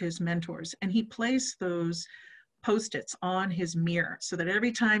know, with his mentors. And he placed those Post-its on his mirror so that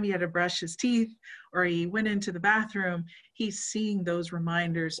every time he had to brush his teeth or he went into the bathroom, he's seeing those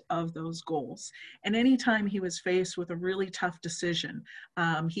reminders of those goals. And anytime he was faced with a really tough decision,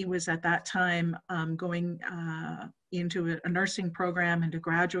 he was at that time going into a nursing program into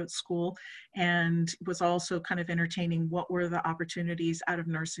graduate school, and was also kind of entertaining what were the opportunities out of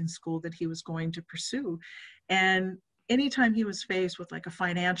nursing school that he was going to pursue. And anytime he was faced with like a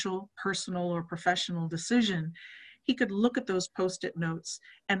financial, personal, or professional decision, he could look at those Post-it notes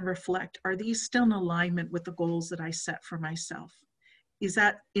and reflect, are these still in alignment with the goals that I set for myself? Is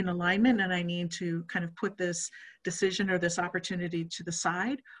that in alignment and I need to kind of put this decision or this opportunity to the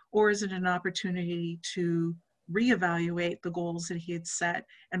side? Or is it an opportunity to reevaluate the goals that he had set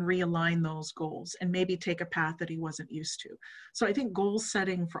and realign those goals and maybe take a path that he wasn't used to? So I think goal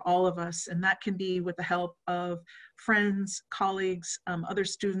setting for all of us, and that can be with the help of friends, colleagues, other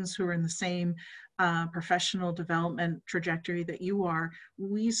students who are in the same professional development trajectory that you are,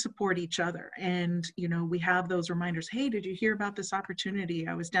 we support each other. And, you know, we have those reminders. Hey, did you hear about this opportunity?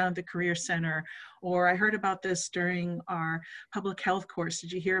 I was down at the Career Center, or I heard about this during our public health course.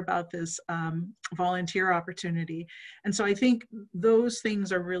 Did you hear about this volunteer opportunity? And so I think those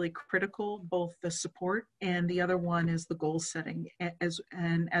things are really critical, both the support, and the other one is the goal setting,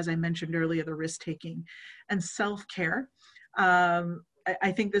 and as I mentioned earlier, the risk taking and self-care.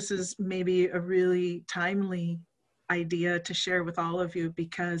 I think this is maybe a really timely idea to share with all of you,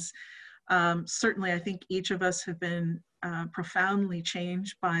 because Certainly, I think each of us have been profoundly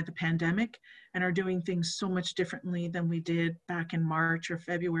changed by the pandemic and are doing things so much differently than we did back in March or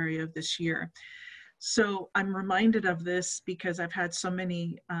February of this year. So I'm reminded of this because I've had so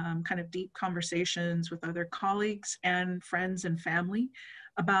many kind of deep conversations with other colleagues and friends and family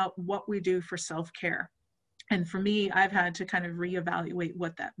about what we do for self-care. And for me, I've had to kind of reevaluate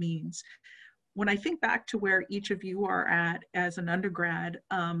what that means. When I think back to where each of you are at as an undergrad,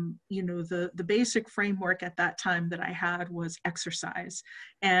 you know, the basic framework at that time that I had was exercise.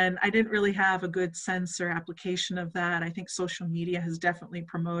 And I didn't really have a good sense or application of that. I think social media has definitely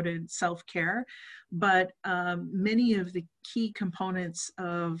promoted self-care, but many of the key components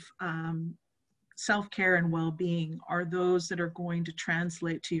of self-care and well-being are those that are going to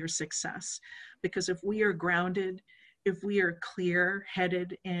translate to your success. Because if we are grounded, if we are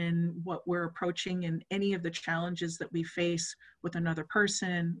clear-headed in what we're approaching and any of the challenges that we face with another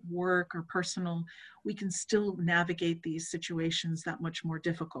person, work or personal, we can still navigate these situations that much more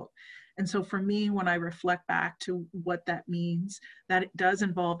difficult. And so for me, when I reflect back to what that means, that it does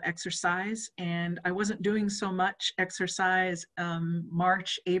involve exercise. And I wasn't doing so much exercise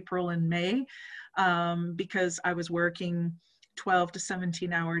March, April, and May because I was working 12 to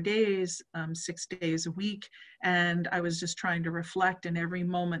 17-hour days, 6 days a week. And I was just trying to reflect, in every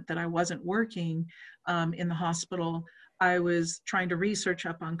moment that I wasn't working in the hospital, I was trying to research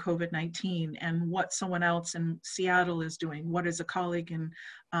up on COVID-19 and what someone else in Seattle is doing. What is a colleague in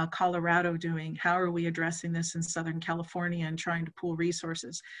Colorado doing? How are we addressing this in Southern California, and trying to pool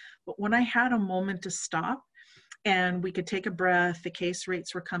resources? But when I had a moment to stop and we could take a breath, the case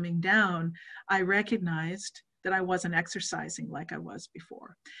rates were coming down, I recognized that I wasn't exercising like I was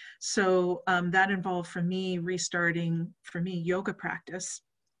before. So that involved for me restarting, yoga practice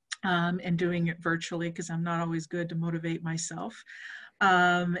and doing it virtually because I'm not always good to motivate myself.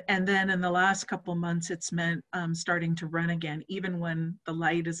 And then in the last couple months, it's meant starting to run again. Even when the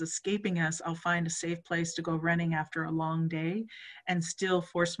light is escaping us, I'll find a safe place to go running after a long day and still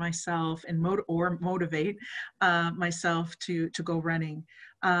force myself and motivate myself to go running.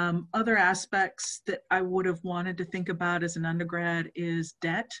 Other aspects that I would have wanted to think about as an undergrad is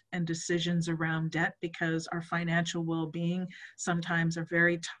debt and decisions around debt, because our financial well-being sometimes are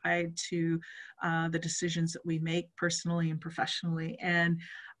very tied to the decisions that we make personally and professionally. And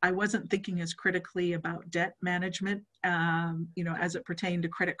I wasn't thinking as critically about debt management, you know, as it pertained to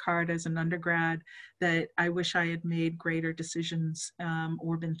credit card as an undergrad, that I wish I had made greater decisions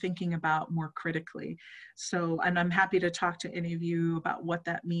or been thinking about more critically. So, and I'm happy to talk to any of you about what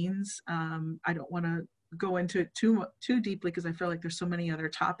that means. I don't want to go into it too deeply because I feel like there's so many other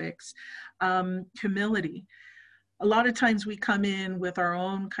topics. Humility. A lot of times we come in with our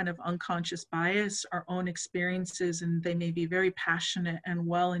own kind of unconscious bias, our own experiences, and they may be very passionate and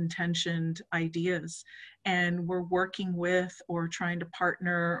well-intentioned ideas. And we're working with or trying to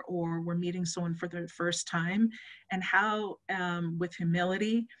partner, or we're meeting someone for the first time. And how, with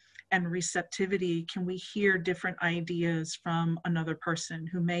humility and receptivity, can we hear different ideas from another person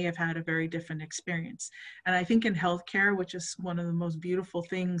who may have had a very different experience? And I think in healthcare, which is one of the most beautiful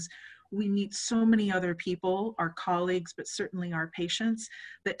things, we meet so many other people, our colleagues, but certainly our patients,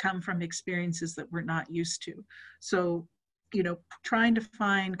 that come from experiences that we're not used to. So, you know, trying to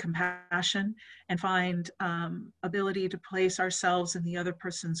find compassion and find ability to place ourselves in the other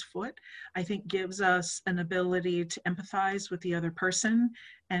person's foot, I think gives us an ability to empathize with the other person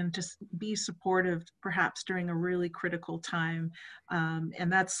and to be supportive, perhaps during a really critical time. And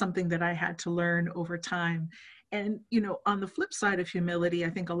that's something that I had to learn over time. And, you know, on the flip side of humility, I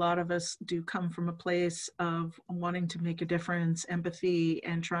think a lot of us do come from a place of wanting to make a difference, empathy,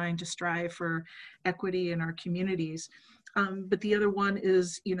 and trying to strive for equity in our communities. But the other one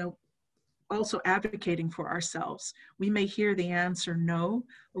is, you know, also advocating for ourselves. We may hear the answer no,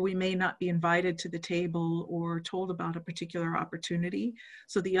 or we may not be invited to the table or told about a particular opportunity.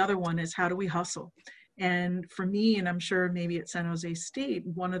 So the other one is, how do we hustle? And for me, and I'm sure maybe at San Jose State,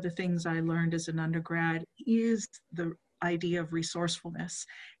 one of the things I learned as an undergrad is the idea of resourcefulness.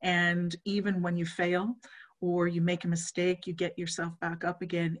 And even when you fail or you make a mistake, you get yourself back up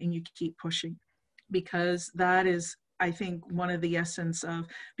again and you keep pushing, because that is, I think, one of the essence of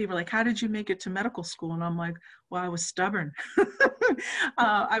people are like, how did you make it to medical school? And I'm like, well, I was stubborn.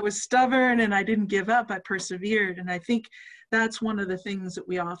 I was stubborn and I didn't give up. I persevered. And I think that's one of the things that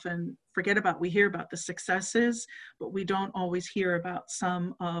we often forget about. We hear about the successes, but we don't always hear about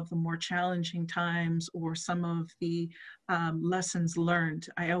some of the more challenging times or some of the lessons learned.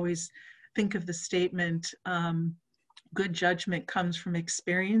 I always think of the statement, good judgment comes from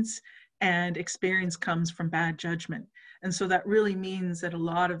experience, and experience comes from bad judgment. And so that really means that a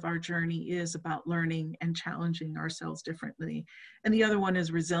lot of our journey is about learning and challenging ourselves differently. And the other one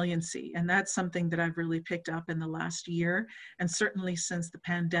is resiliency. And that's something that I've really picked up in the last year, and certainly since the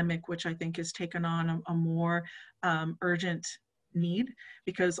pandemic, which I think has taken on a more urgent need,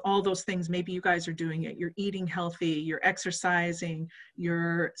 because all those things, maybe you guys are doing it. You're eating healthy, you're exercising,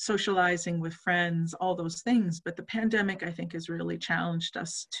 you're socializing with friends, all those things. But the pandemic, I think, has really challenged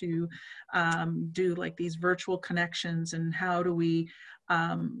us to do like these virtual connections, and how do we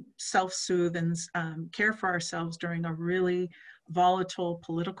self-soothe and care for ourselves during a really volatile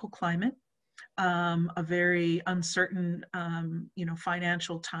political climate, a very uncertain,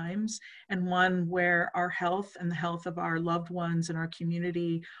 financial times, and one where our health and the health of our loved ones and our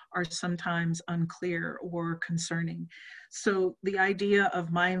community are sometimes unclear or concerning. So the idea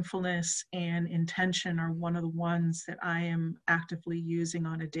of mindfulness and intention are one of the ones that I am actively using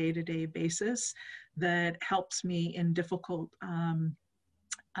on a day-to-day basis that helps me in difficult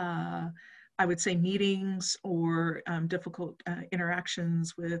I would say meetings or difficult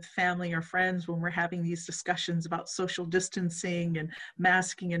interactions with family or friends when we're having these discussions about social distancing and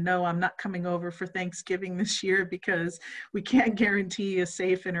masking, and no, I'm not coming over for Thanksgiving this year because we can't guarantee a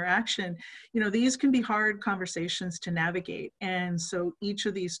safe interaction. These can be hard conversations to navigate. And so each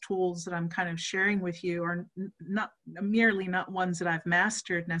of these tools that I'm kind of sharing with you are not ones that I've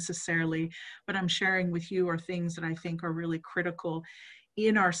mastered necessarily, but I'm sharing with you are things that I think are really critical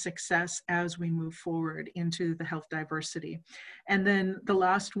in our success as we move forward into the health diversity. And then the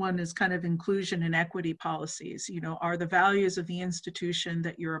last one is kind of inclusion and equity policies. Are the values of the institution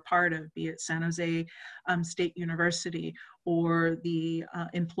that you're a part of, be it San Jose State University or the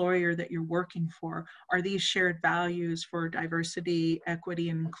employer that you're working for, are these shared values for diversity, equity,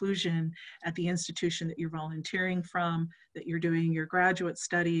 and inclusion at the institution that you're volunteering from, that you're doing your graduate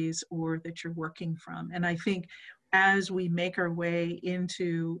studies, or that you're working from? And I think as we make our way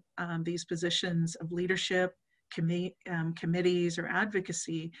into these positions of leadership, committees, or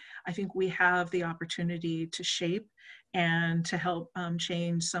advocacy, I think we have the opportunity to shape and to help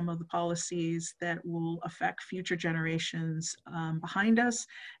change some of the policies that will affect future generations behind us,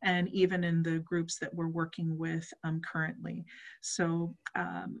 and even in the groups that we're working with currently. So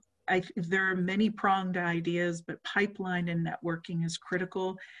there are many pronged ideas, but pipeline and networking is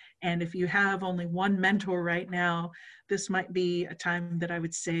critical. And if you have only one mentor right now, this might be a time that I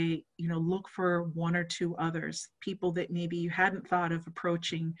would say, look for one or two others, people that maybe you hadn't thought of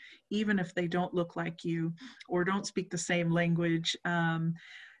approaching, even if they don't look like you or don't speak the same language.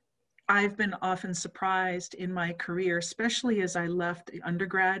 I've been often surprised in my career, especially as I left the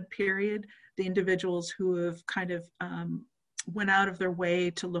undergrad period, the individuals who have kind of went out of their way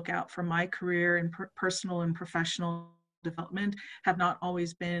to look out for my career and personal and professional development have not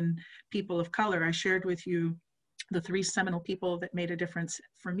always been people of color. I shared with you the three seminal people that made a difference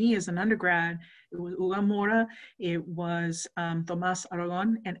for me as an undergrad. It was Uga Mora, it was Tomas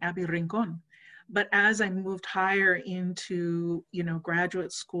Aragon, and Abby Rincon. But as I moved higher into,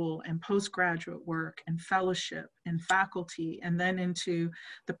 graduate school and postgraduate work and fellowship and faculty, and then into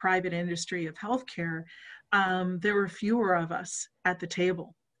the private industry of healthcare, there were fewer of us at the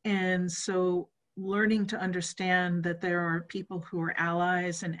table. And so learning to understand that there are people who are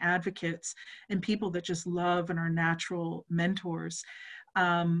allies and advocates and people that just love and are natural mentors,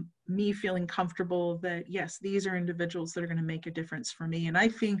 me feeling comfortable that, yes, these are individuals that are going to make a difference for me. And I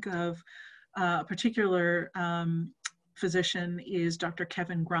think of a particular physician is Dr.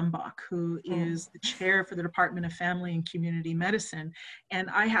 Kevin Grumbach, who is the chair for the Department of Family and Community Medicine. And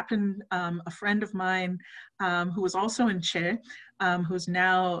I happen, a friend of mine who was also in Che, who's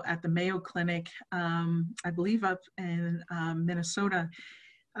now at the Mayo Clinic, I believe up in Minnesota,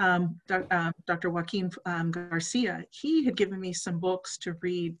 Dr. Joaquin Garcia, he had given me some books to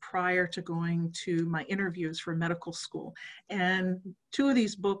read prior to going to my interviews for medical school. And two of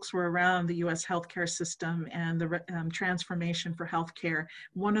these books were around the US healthcare system and the transformation for healthcare.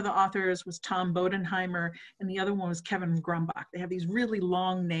 One of the authors was Tom Bodenheimer, and the other one was Kevin Grumbach. They have these really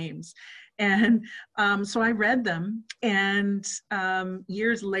long names. And so I read them, and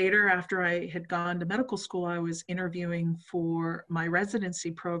years later, after I had gone to medical school, I was interviewing for my residency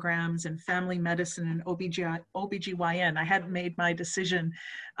programs in family medicine and OBGYN. I hadn't made my decision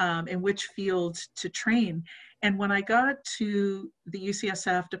in which field to train. And when I got to the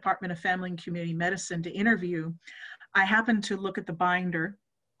UCSF Department of Family and Community Medicine to interview, I happened to look at the binder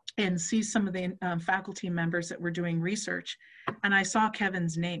and see some of the faculty members that were doing research. And I saw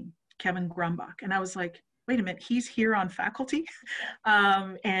Kevin's name, Kevin Grumbach. And I was like, wait a minute, he's here on faculty.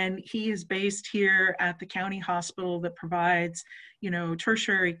 And he is based here at the county hospital that provides,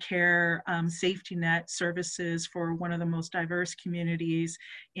 tertiary care, safety net services for one of the most diverse communities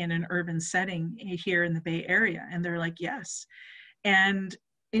in an urban setting here in the Bay Area. And they're like, yes. And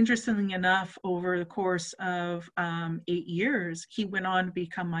interestingly enough, over the course of 8 years, he went on to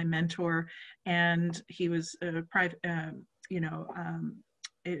become my mentor, and he was a private, a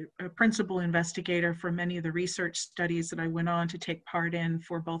principal investigator for many of the research studies that I went on to take part in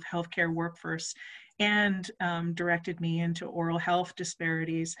for both healthcare workforce, and directed me into oral health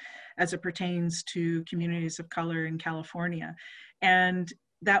disparities as it pertains to communities of color in California. And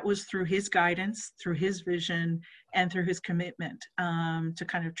that was through his guidance, through his vision, and through his commitment to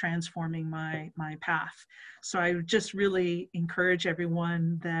kind of transforming my path. So I would just really encourage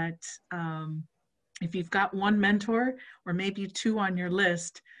everyone that if you've got one mentor or maybe two on your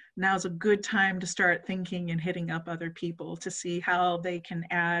list, now's a good time to start thinking and hitting up other people to see how they can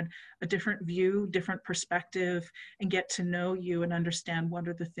add a different view, different perspective, and get to know you and understand what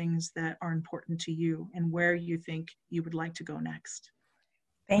are the things that are important to you and where you think you would like to go next.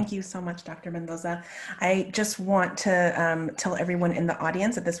 Thank you so much, Dr. Mendoza. I just want to tell everyone in the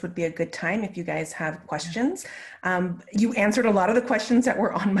audience that this would be a good time if you guys have questions. You answered a lot of the questions that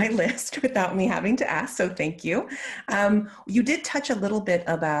were on my list without me having to ask, so thank you. You did touch a little bit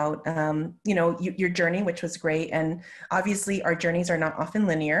about, your journey, which was great. And obviously our journeys are not often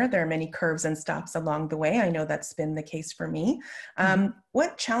linear. There are many curves and stops along the way. I know that's been the case for me.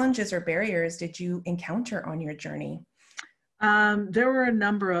 What challenges or barriers did you encounter on your journey? There were a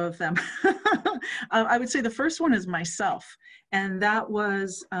number of them. I would say the first one is myself. And that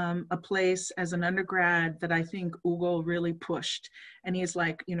was a place as an undergrad that I think Hugo really pushed. And he's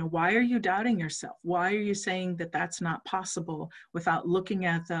like, why are you doubting yourself? Why are you saying that that's not possible without looking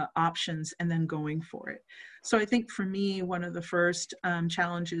at the options and then going for it? So I think for me, one of the first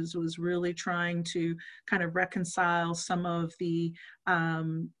challenges was really trying to kind of reconcile some of the,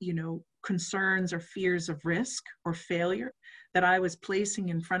 concerns or fears of risk or failure that I was placing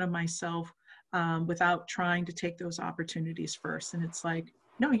in front of myself without trying to take those opportunities first. And it's like,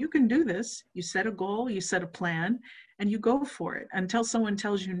 no, you can do this. You set a goal, you set a plan, and you go for it until someone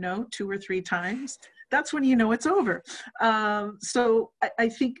tells you no 2 or 3 times. That's when you know it's over. So I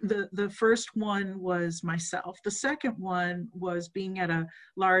think the first one was myself. The second one was being at a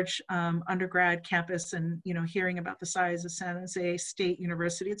large undergrad campus and, hearing about the size of San Jose State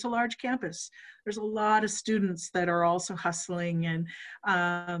University. It's a large campus. There's a lot of students that are also hustling and,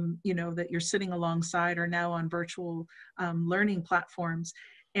 that you're sitting alongside or now on virtual learning platforms.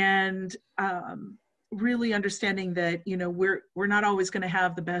 And really understanding that, we're not always going to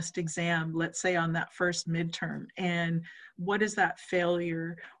have the best exam, let's say on that first midterm. And what does that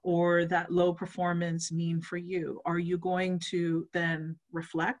failure or that low performance mean for you? Are you going to then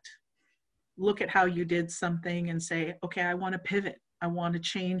reflect, look at how you did something and say, okay, I want to pivot. I want to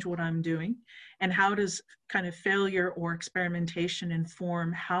change what I'm doing. And how does kind of failure or experimentation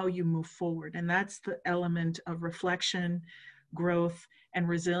inform how you move forward? And that's the element of reflection, growth, and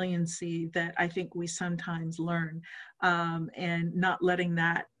resiliency that I think we sometimes learn, and not letting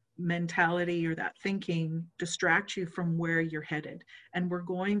that mentality or that thinking distract you from where you're headed. And we're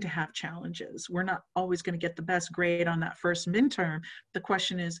going to have challenges. We're not always going to get the best grade on that first midterm. The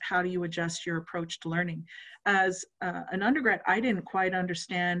question is, how do you adjust your approach to learning? As an undergrad, I didn't quite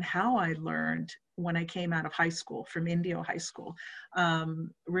understand how I learned when I came out of high school, from Indio High School,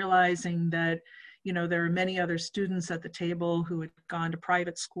 realizing that there are many other students at the table who had gone to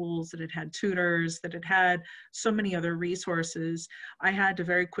private schools, that had had tutors, that had had so many other resources. I had to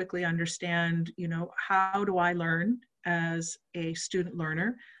very quickly understand, how do I learn as a student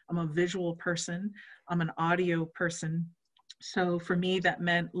learner? I'm a visual person. I'm an audio person. So for me, that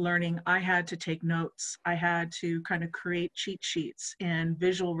meant learning. I had to take notes. I had to kind of create cheat sheets and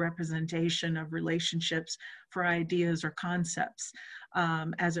visual representation of relationships for ideas or concepts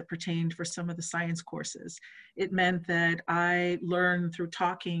as it pertained for some of the science courses. It meant that I learned through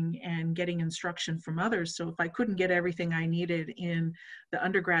talking and getting instruction from others. So if I couldn't get everything I needed in the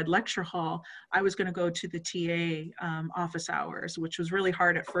undergrad lecture hall, I was going to go to the TA office hours, which was really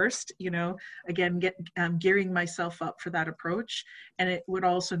hard at first, again, gearing myself up for that approach. And it would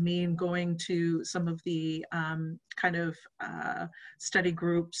also mean going to some of the study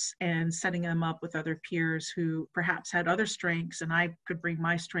groups and setting them up with other peers who perhaps had other strengths, and I could bring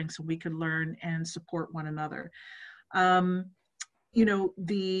my strengths and we could learn and support one another.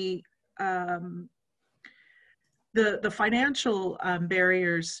 The financial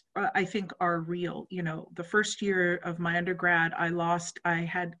barriers, I think, are real. You know, the first year of my undergrad, I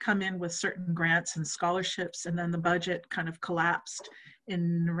had come in with certain grants and scholarships, and then the budget kind of collapsed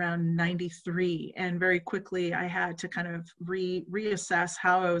in around 93. And very quickly, I had to kind of reassess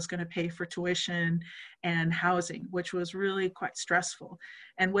how I was going to pay for tuition and housing, which was really quite stressful.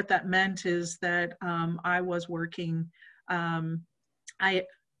 And what that meant is that I was working, I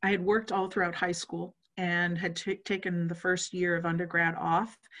had worked all throughout high school and had taken the first year of undergrad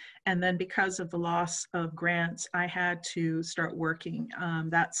off. And then because of the loss of grants, I had to start working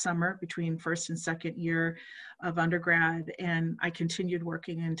that summer between first and second year of undergrad. And I continued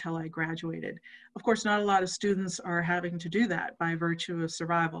working until I graduated. Of course, not a lot of students are having to do that by virtue of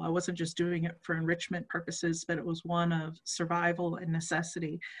survival. I wasn't just doing it for enrichment purposes, but it was one of survival and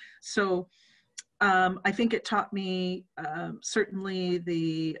necessity. So I think it taught me certainly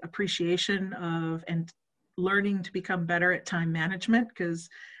the appreciation of and learning to become better at time management, because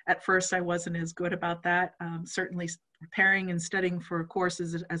at first I wasn't as good about that. Certainly preparing and studying for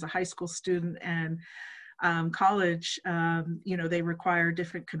courses as a high school student and college, you know, they require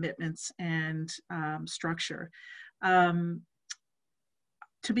different commitments and structure.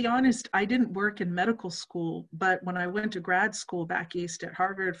 To be honest, I didn't work in medical school, but when I went to grad school back east at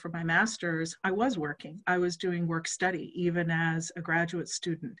Harvard for my master's, I was working. I was doing work study, even as a graduate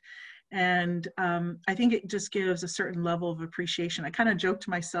student. And I think it just gives a certain level of appreciation. I kind of joke to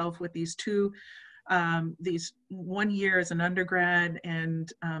myself with these 1 year as an undergrad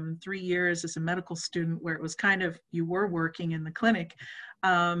and 3 years as a medical student, where it was kind of, you were working in the clinic.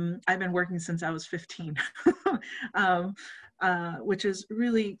 I've been working since I was 15. Which is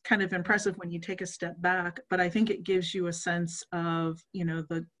really kind of impressive when you take a step back. But I think it gives you a sense of, you know,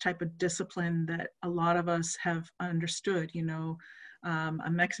 the type of discipline that a lot of us have understood. You know,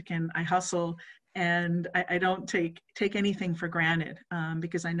 I'm Mexican, I hustle, and I don't take anything for granted,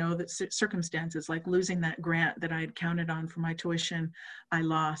 because I know that circumstances like losing that grant that I had counted on for my tuition, I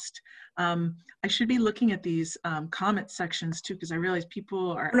lost. I should be looking at these comment sections too, because I realize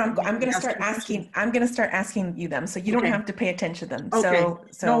people are. No, I'm going to start asking. I'm going to start asking you them, so you don't have to pay attention to them. Okay,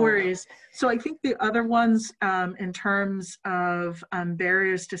 so no worries. So I think the other ones, in terms of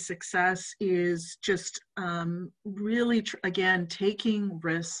barriers to success, is just really, again, taking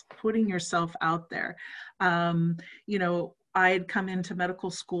risks, putting yourself out there. You know, I had come into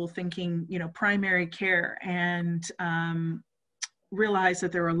medical school thinking, you know, primary care, and realized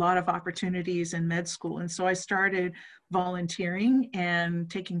that there were a lot of opportunities in med school. And so I started volunteering and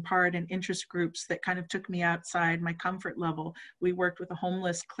taking part in interest groups that kind of took me outside my comfort level. We worked with a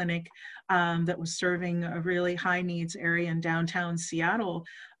homeless clinic that was serving a really high needs area in downtown Seattle,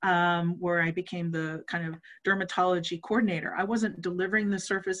 where I became the kind of dermatology coordinator. I wasn't delivering the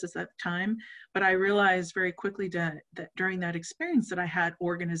services at the time, but I realized very quickly that during that experience that I had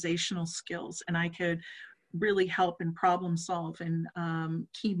organizational skills, and I could really help and problem solve in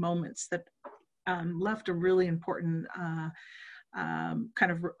key moments that left a really important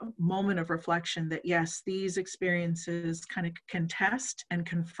kind of moment of reflection that, yes, these experiences kind of can test and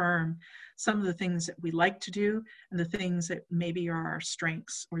confirm some of the things that we like to do and the things that maybe are our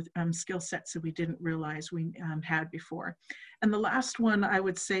strengths or skill sets that we didn't realize we had before. And the last one, I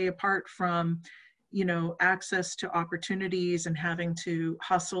would say, apart from, you know, access to opportunities and having to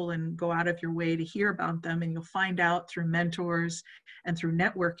hustle and go out of your way to hear about them, and you'll find out through mentors and through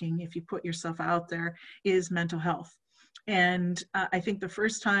networking if you put yourself out there, is mental health. And I think the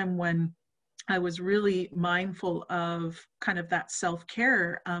first time when I was really mindful of kind of that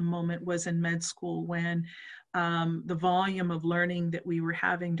self-care moment was in med school, when the volume of learning that we were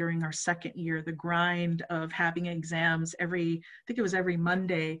having during our second year, the grind of having exams I think it was every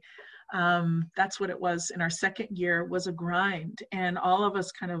Monday. That's what it was in our second year, was a grind. And all of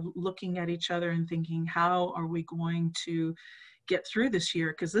us kind of looking at each other and thinking, how are we going to get through this year?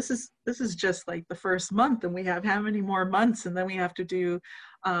 Because this is just like the first month, and we have how many more months, and then we have to do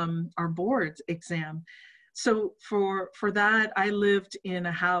our boards exam. So for that, I lived in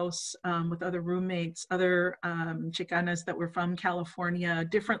a house with other roommates, other Chicanas that were from California,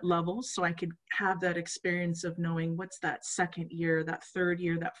 different levels, so I could have that experience of knowing what's that second year, that third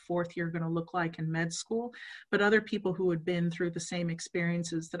year, that fourth year going to look like in med school, but other people who had been through the same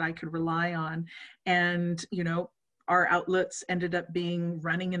experiences that I could rely on. And, you know, our outlets ended up being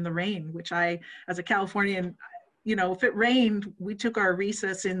running in the rain, which I, as a Californian, you know, if it rained, we took our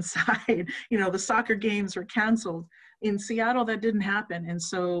recess inside. You know, the soccer games were canceled. In Seattle, that didn't happen. And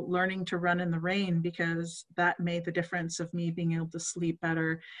so learning to run in the rain, because that made the difference of me being able to sleep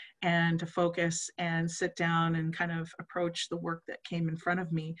better and to focus and sit down and kind of approach the work that came in front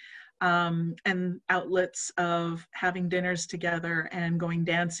of me. And outlets of having dinners together and going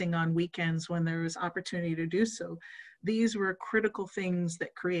dancing on weekends when there was opportunity to do so. These were critical things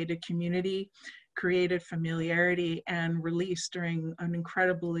that created community, created familiarity, and release during an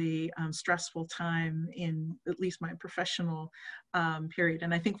incredibly stressful time in at least my professional period.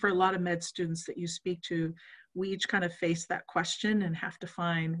 And I think for a lot of med students that you speak to, we each kind of face that question and have to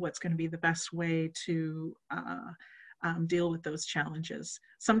find what's going to be the best way to deal with those challenges.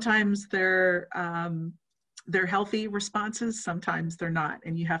 Sometimes they're healthy responses, sometimes they're not,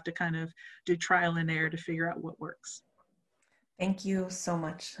 and you have to kind of do trial and error to figure out what works. Thank you so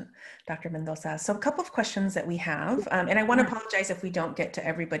much, Dr. Mendoza. So a couple of questions that we have, and I want to apologize if we don't get to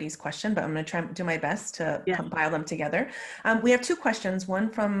everybody's question, but I'm going to try to do my best to compile them together. We have two questions, one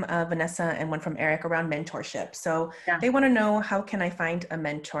from Vanessa and one from Eric around mentorship. So they want to know, how can I find a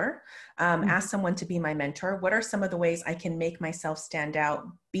mentor? Ask someone to be my mentor. What are some of the ways I can make myself stand out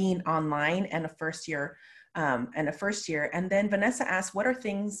being online and a first year? And then Vanessa asked, what are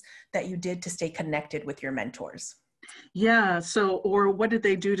things that you did to stay connected with your mentors? Yeah, so, or what did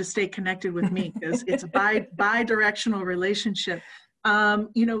they do to stay connected with me? Because it's a bi-directional relationship.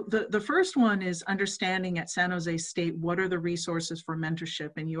 You know, the first one is understanding at San Jose State, what are the resources for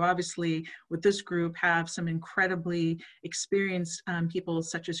mentorship? And you obviously, with this group, have some incredibly experienced people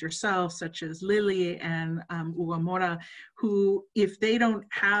such as yourself, such as Lily and Hugo Mora, who, if they don't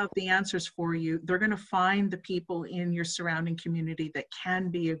have the answers for you, they're going to find the people in your surrounding community that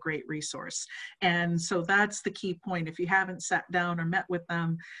can be a great resource. And so that's the key point. If you haven't sat down or met with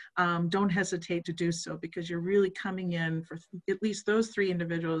them, don't hesitate to do so, because you're really coming in for at least those three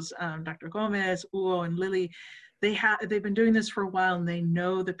individuals, Dr. Gomez, Hugo, and Lily. They've been doing this for a while, and they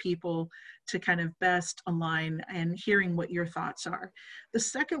know the people to kind of best align, and hearing what your thoughts are. The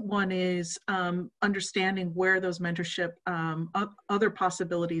second one is understanding where those mentorship other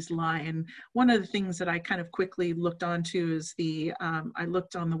possibilities lie. And one of the things that I kind of quickly looked onto is I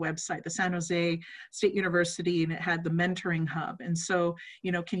looked on the website, the San Jose State University, and it had the mentoring hub. And so,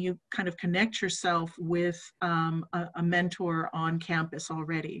 you know, can you kind of connect yourself with a mentor on campus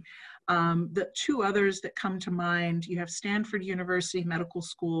already? The two others that come to mind, you have Stanford University Medical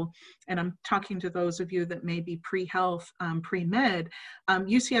School, and I'm talking to those of you that may be pre-health, pre-med,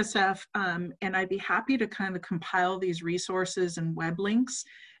 UCSF, and I'd be happy to kind of compile these resources and web links,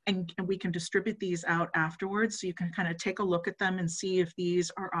 and we can distribute these out afterwards, so you can kind of take a look at them and see if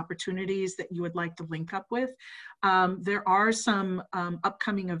these are opportunities that you would like to link up with. There are some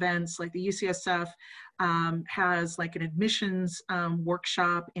upcoming events, like the UCSF has like an admissions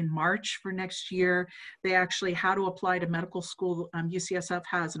workshop in March for next year. They actually, how to apply to medical school, UCSF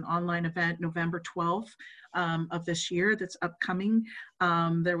has an online event November 12th of this year that's upcoming.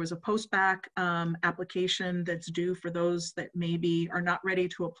 There was a post-bac application that's due for those that maybe are not ready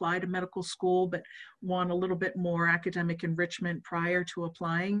to apply to medical school, but want a little bit more academic enrichment prior to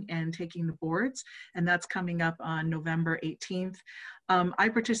applying and taking the boards. And that's coming up on November 18th. I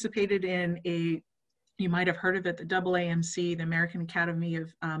participated in you might have heard of it, the AAMC, the American Academy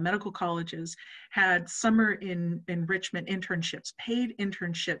of Medical Colleges, had summer enrichment internships, paid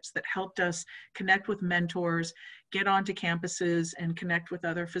internships that helped us connect with mentors, get onto campuses, and connect with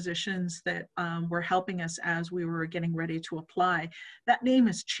other physicians that were helping us as we were getting ready to apply. That name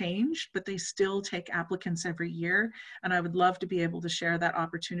has changed, but they still take applicants every year. And I would love to be able to share that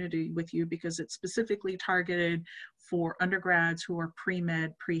opportunity with you, because it's specifically targeted for undergrads who are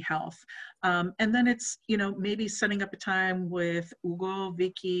pre-med, pre-health. And then it's, you know, maybe setting up a time with Hugo,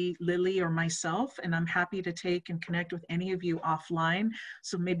 Vicky, Lily, or myself, and I'm happy to take and connect with any of you offline.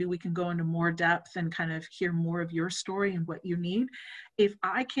 So maybe we can go into more depth and kind of hear more of your story and what you need. If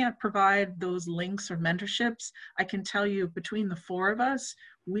I can't provide those links or mentorships, I can tell you, between the four of us,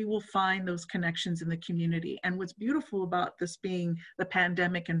 we will find those connections in the community. And what's beautiful about this being the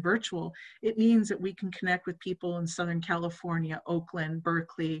pandemic and virtual, it means that we can connect with people in Southern California, Oakland,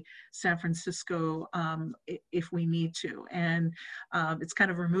 Berkeley, San Francisco, if we need to. And it's kind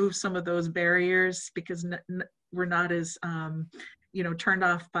of removed some of those barriers, because we're not as you know, turned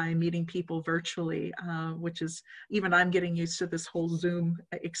off by meeting people virtually, which is, even I'm getting used to this whole Zoom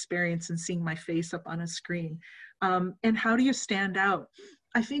experience and seeing my face up on a screen. And how do you stand out?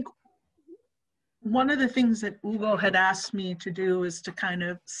 I think one of the things that Hugo had asked me to do is to kind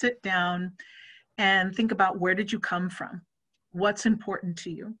of sit down and think about, where did you come from? What's important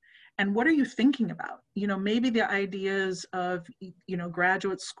to you? And what are you thinking about? You know, maybe the ideas of, you know,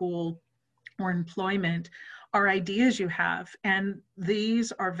 graduate school or employment are ideas you have, and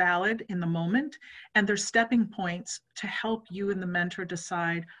these are valid in the moment, and they're stepping points to help you and the mentor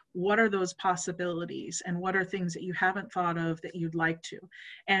decide what are those possibilities and what are things that you haven't thought of that you'd like to.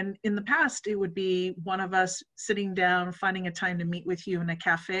 And in the past, it would be one of us sitting down, finding a time to meet with you in a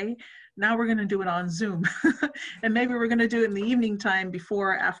cafe. Now we're going to do it on Zoom. And maybe we're going to do it in the evening time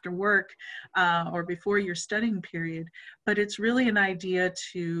before or after work, or before your studying period. But it's really an idea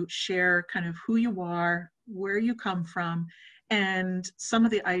to share kind of who you are, where you come from, and some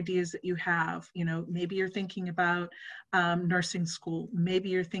of the ideas that you have. You know, maybe you're thinking about nursing school, maybe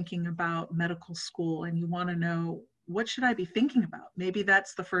you're thinking about medical school, and you want to know, what should I be thinking about? Maybe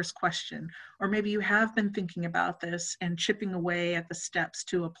that's the first question. Or maybe you have been thinking about this and chipping away at the steps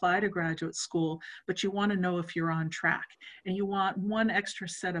to apply to graduate school, but you want to know if you're on track. And you want one extra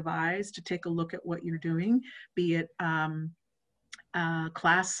set of eyes to take a look at what you're doing, be it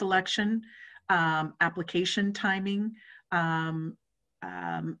class selection, application timing,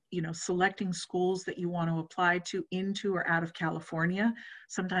 you know, selecting schools that you want to apply to into or out of California.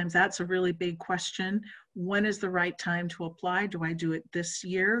 Sometimes that's a really big question. When is the right time to apply? Do I do it this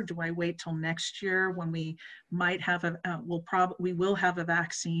year? Do I wait till next year when we might have we will have a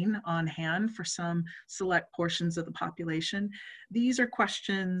vaccine on hand for some select portions of the population? These are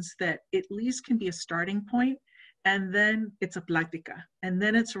questions that at least can be a starting point, and then it's a plática, and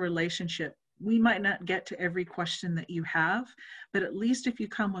then it's a relationship. We might not get to every question that you have, but at least if you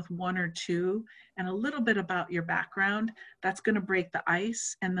come with one or two and a little bit about your background, that's going to break the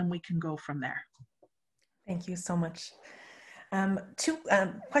ice, and then we can go from there. Thank you so much. Two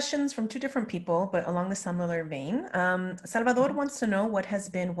questions from two different people, but along the similar vein. Salvador wants to know what has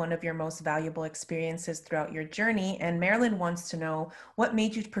been one of your most valuable experiences throughout your journey, and Marilyn wants to know what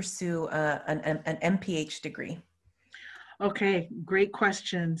made you pursue an MPH degree. Okay, great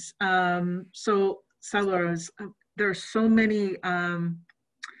questions. So Salvador, there are so many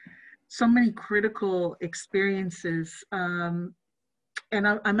critical experiences, and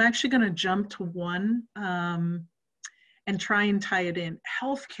I'm actually going to jump to one and try and tie it in.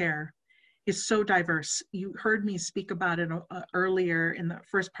 Healthcare is so diverse. You heard me speak about it earlier in the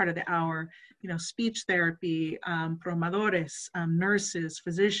first part of the hour. You know, speech therapy, programadores, nurses,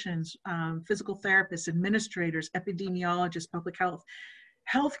 physicians, physical therapists, administrators, epidemiologists, public health.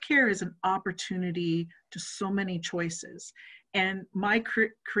 Healthcare is an opportunity to so many choices. And my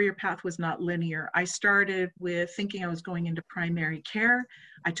career path was not linear. I started with thinking I was going into primary care.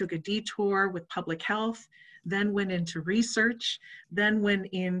 I took a detour with public health, then went into research, then went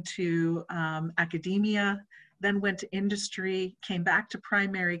into academia, then went to industry, came back to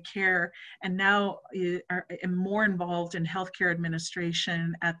primary care, and now am more involved in healthcare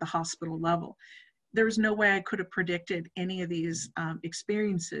administration at the hospital level. There was no way I could have predicted any of these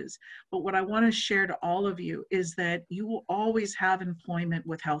experiences. But what I want to share to all of you is that you will always have employment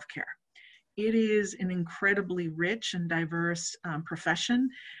with healthcare. It is an incredibly rich and diverse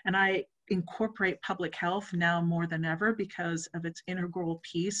profession, and I incorporate public health now more than ever because of its integral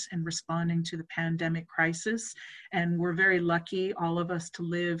piece in responding to the pandemic crisis. And we're very lucky, all of us, to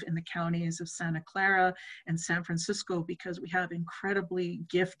live in the counties of Santa Clara and San Francisco, because we have incredibly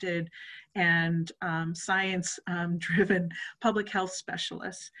gifted and science-driven public health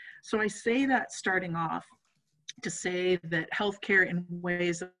specialists. So I say that starting off to say that healthcare, in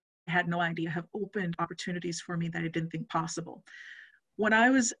ways that I had no idea, have opened opportunities for me that I didn't think possible. When I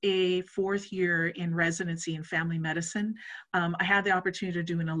was a fourth year in residency in family medicine, I had the opportunity to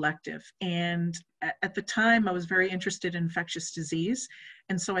do an elective. And at the time, I was very interested in infectious disease.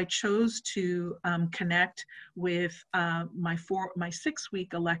 And so I chose to connect with my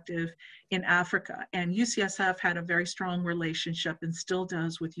 6-week elective in Africa. And UCSF had a very strong relationship, and still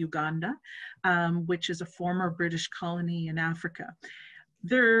does, with Uganda, which is a former British colony in Africa.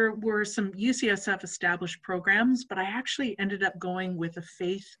 There were some UCSF established programs, but I actually ended up going with a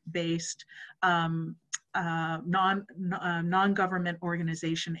faith-based non-government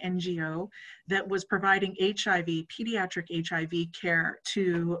organization, NGO, that was providing pediatric HIV care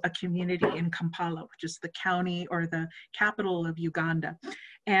to a community in Kampala, which is the county or the capital of Uganda.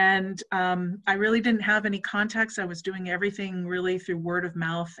 And I really didn't have any contacts. I was doing everything really through word of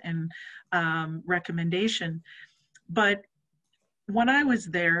mouth and recommendation. But when I was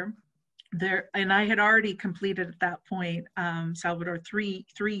there, and I had already completed at that point, Salvador, three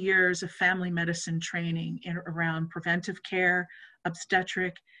years of family medicine training around preventive care,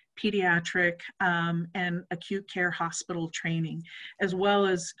 obstetric, pediatric, and acute care hospital training, as well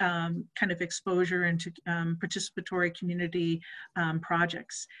as kind of exposure into participatory community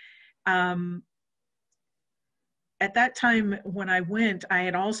projects. at that time when I went, I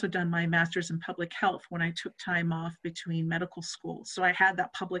had also done my master's in public health when I took time off between medical school. So I had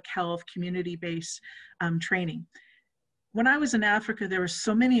that public health community-based training. When I was in Africa, there were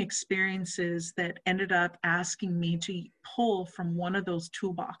so many experiences that ended up asking me to pull from one of those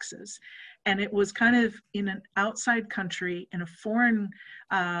toolboxes. And it was kind of in an outside country, in a foreign,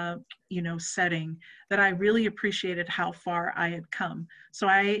 setting, that I really appreciated how far I had come. So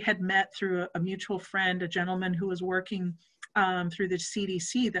I had met through a mutual friend, a gentleman who was working through the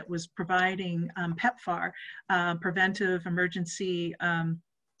CDC that was providing PEPFAR, preventive emergency.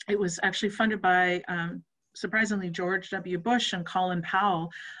 It was actually funded by surprisingly, George W. Bush and Colin Powell,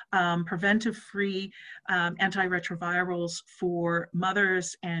 preventive-free antiretrovirals for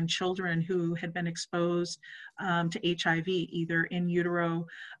mothers and children who had been exposed to HIV, either in utero.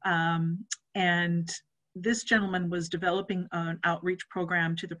 And this gentleman was developing an outreach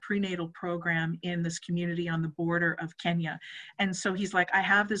program to the prenatal program in this community on the border of Kenya. And so he's like, I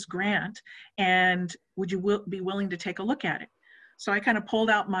have this grant, and would you be willing to take a look at it? So I kind of pulled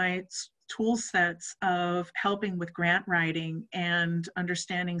out my tool sets of helping with grant writing and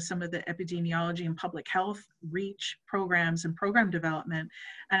understanding some of the epidemiology and public health reach programs and program development.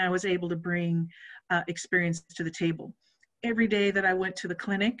 And I was able to bring experience to the table. Every day that I went to the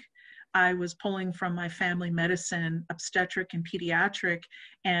clinic, I was pulling from my family medicine, obstetric and pediatric,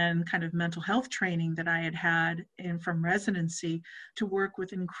 and kind of mental health training that I had had from residency to work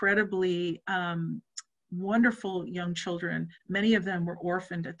with incredibly wonderful young children. Many of them were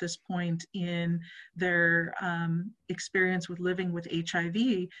orphaned at this point in their experience with living with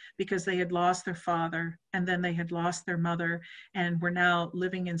HIV because they had lost their father and then they had lost their mother and were now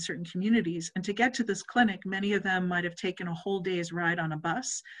living in certain communities. And to get to this clinic, many of them might have taken a whole day's ride on a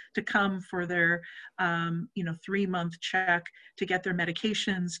bus to come for their 3-month check, to get their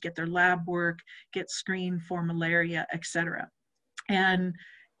medications, get their lab work, get screened for malaria, etc. And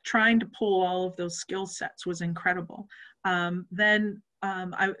trying to pull all of those skill sets was incredible. Another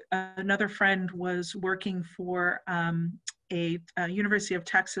friend was working for a University of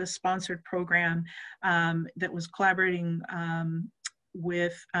Texas sponsored program that was collaborating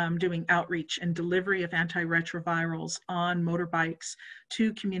with doing outreach and delivery of antiretrovirals on motorbikes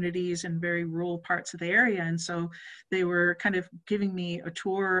to communities in very rural parts of the area. And so they were kind of giving me a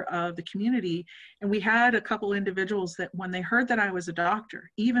tour of the community. And we had a couple individuals that when they heard that I was a doctor,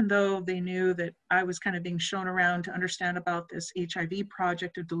 even though they knew that I was kind of being shown around to understand about this HIV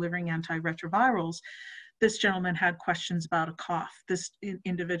project of delivering antiretrovirals, this gentleman had questions about a cough. This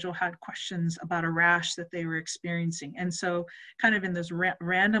individual had questions about a rash that they were experiencing. And so kind of in this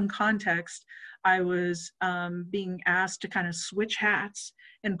random context, I was being asked to kind of switch hats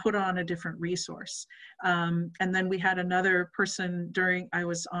and put on a different resource. And then we had another person I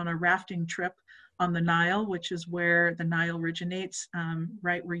was on a rafting trip on the Nile, which is where the Nile originates,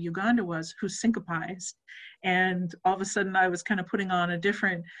 right where Uganda was, who syncopized. And all of a sudden I was kind of putting on a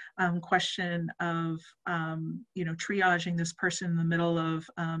different question of, triaging this person in the middle of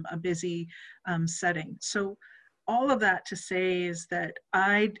a busy setting. So all of that to say is that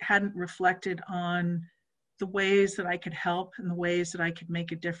I hadn't reflected on the ways that I could help and the ways that I could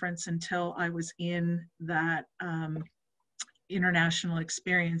make a difference until I was in that international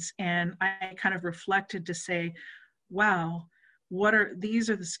experience. And I kind of reflected to say, wow, these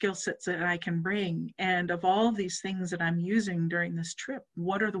are the skill sets that I can bring. And of all of these things that I'm using during this trip,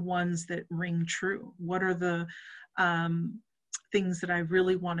 what are the ones that ring true? What are the things that I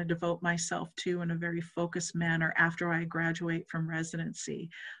really want to devote myself to in a very focused manner after I graduate from residency?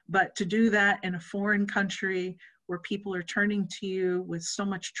 But to do that in a foreign country where people are turning to you with so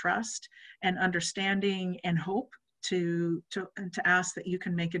much trust and understanding and hope to ask that you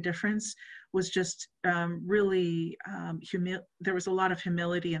can make a difference was just really there was a lot of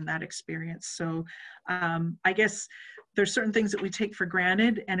humility in that experience. So I guess there's certain things that we take for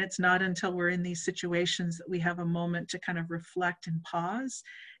granted, and it's not until we're in these situations that we have a moment to kind of reflect and pause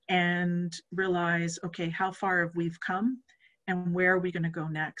and realize, okay, how far have we come and where are we going to go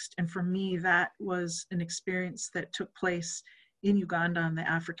next? And for me, that was an experience that took place in Uganda on the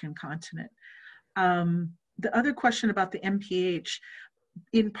African continent. The other question about the MPH,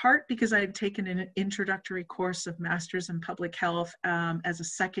 in part because I had taken an introductory course of Masters in Public Health as a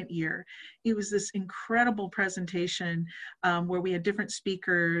second year. It was this incredible presentation where we had different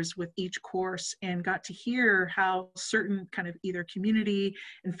speakers with each course and got to hear how certain kind of either community,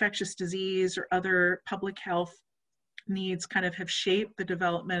 infectious disease, or other public health needs kind of have shaped the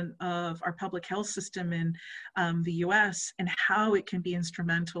development of our public health system in the US, and how it can be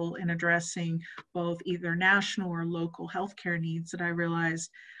instrumental in addressing both either national or local healthcare needs. That I realized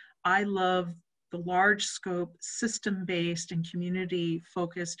I love the large scope, system-based and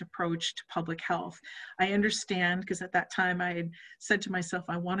community-focused approach to public health. I understand, because at that time I had said to myself,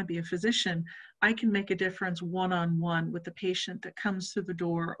 I want to be a physician. I can make a difference one-on-one with the patient that comes through the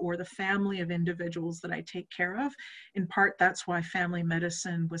door or the family of individuals that I take care of. In part, that's why family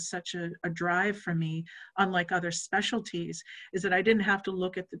medicine was such a drive for me, unlike other specialties, is that I didn't have to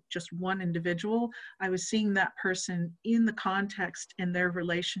look at just one individual. I was seeing that person in the context and their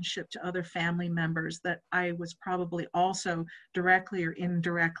relationship to other family members that I was probably also directly or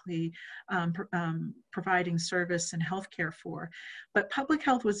indirectly providing service and healthcare for. But public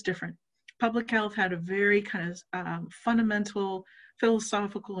health was different. Public health had a very kind of fundamental,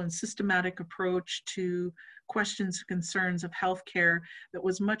 philosophical, and systematic approach to questions and concerns of healthcare that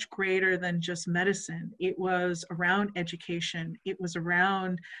was much greater than just medicine. It was around education. It was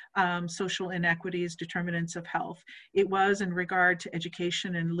around social inequities, determinants of health. It was in regard to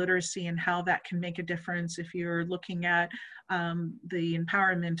education and literacy and how that can make a difference if you're looking at the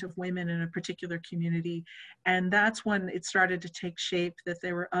empowerment of women in a particular community. And that's when it started to take shape that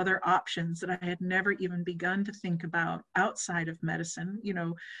there were other options that I had never even begun to think about outside of medicine. You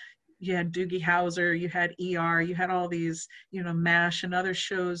know, you had Doogie Howser, you had ER, you had all these, you know, MASH and other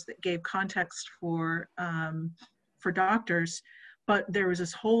shows that gave context for doctors. But there was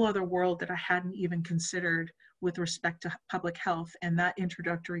this whole other world that I hadn't even considered with respect to public health. And that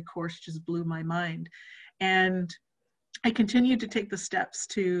introductory course just blew my mind. And I continued to take the steps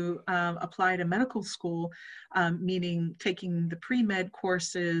to apply to medical school, meaning taking the pre-med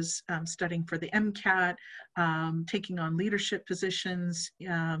courses, studying for the MCAT, taking on leadership positions,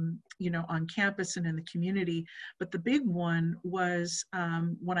 you know, on campus and in the community. But the big one was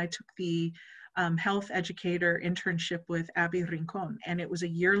when I took the health educator internship with Abby Rincon, and it was a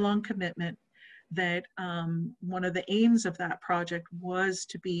year-long commitment that one of the aims of that project was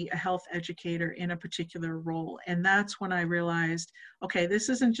to be a health educator in a particular role. And that's when I realized, okay, this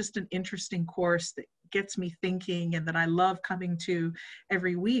isn't just an interesting course that gets me thinking and that I love coming to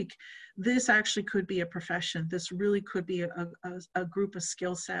every week. This actually could be a profession. This really could be a group of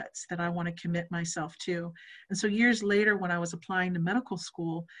skill sets that I want to commit myself to. And so years later, when I was applying to medical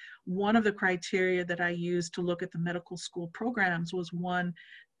school, one of the criteria that I used to look at the medical school programs was one,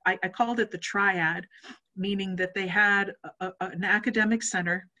 I called it the triad, meaning that they had an academic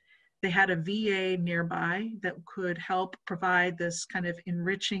center, they had a VA nearby that could help provide this kind of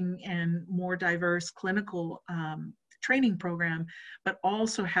enriching and more diverse clinical training program, but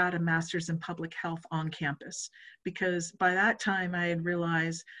also had a master's in public health on campus. Because by that time I had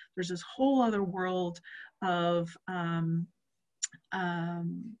realized there's this whole other world of,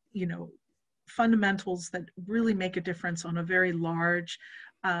 you know, fundamentals that really make a difference on a very large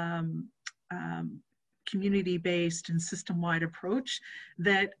community-based and system-wide approach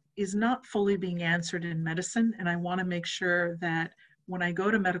that is not fully being answered in medicine. And I want to make sure that when I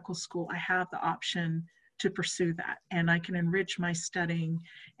go to medical school, I have the option to pursue that. And I can enrich my studying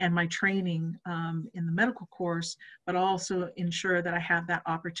and my training in the medical course, but also ensure that I have that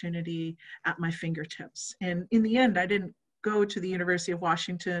opportunity at my fingertips. And in the end, I didn't go to the University of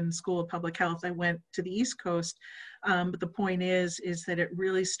Washington School of Public Health. I went to the East Coast. But the point is that it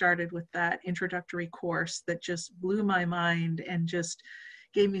really started with that introductory course that just blew my mind and just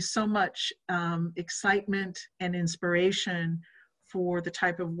gave me so much excitement and inspiration for the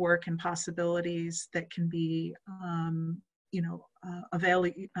type of work and possibilities that can be, you know,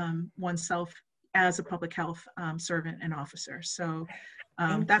 availing oneself as a public health servant and officer. So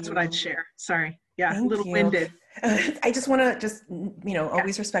that's what I'd share. Sorry. Yeah, a little winded. I just want to you know,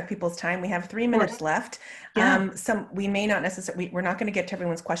 always respect people's time. We have 3 minutes left. Yeah. We may not necessarily, we're not going to get to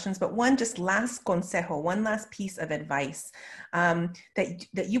everyone's questions, but one just last consejo, one last piece of advice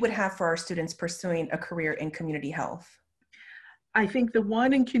that you would have for our students pursuing a career in community health. I think the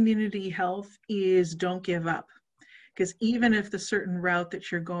one in community health is don't give up. Because even if the certain route that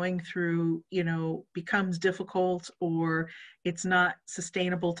you're going through, you know, becomes difficult or it's not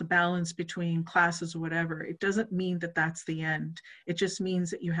sustainable to balance between classes or whatever, it doesn't mean that that's the end. It just means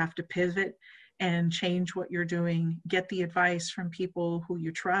that you have to pivot and change what you're doing, get the advice from people who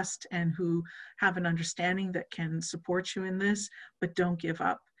you trust and who have an understanding that can support you in this, but don't give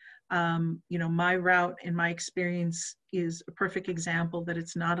up. You know, my route and my experience is a perfect example that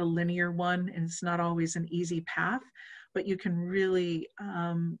it's not a linear one and it's not always an easy path, but you can really,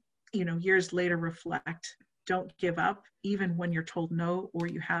 you know, years later reflect, don't give up, even when you're told no or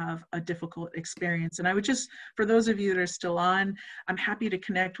you have a difficult experience. And I would just, for those of you that are still on, I'm happy to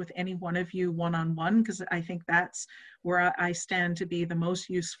connect with any one of you one-on-one, because I think that's where I stand to be the most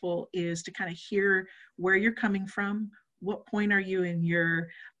useful, is to kind of hear where you're coming from, what point are you in your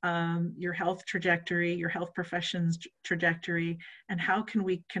health trajectory, your health professions trajectory, and how can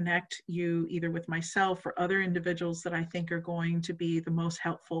we connect you either with myself or other individuals that I think are going to be the most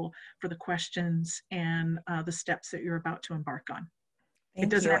helpful for the questions and the steps that you're about to embark on. It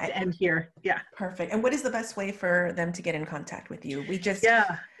doesn't have to end here. Yeah. Perfect. And what is the best way for them to get in contact with you? We just,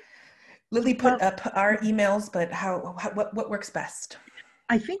 Lily put up our emails, but what works best?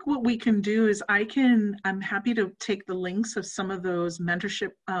 I think what we can do is I'm happy to take the links of some of those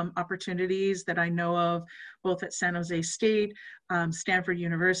mentorship opportunities that I know of, both at San Jose State, Stanford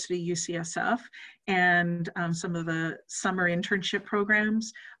University, UCSF, and some of the summer internship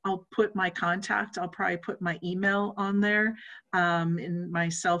programs. I'll put my contact, I'll probably put my email on there in my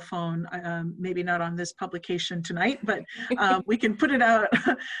cell phone, maybe not on this publication tonight, but we can put it out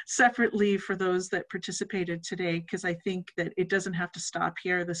separately for those that participated today, because I think that it doesn't have to stop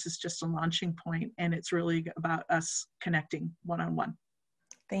here. This is just a launching point, and it's really about us connecting one-on-one.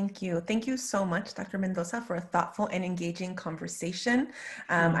 Thank you. Thank you so much, Dr. Mendoza, for a thoughtful and engaging conversation.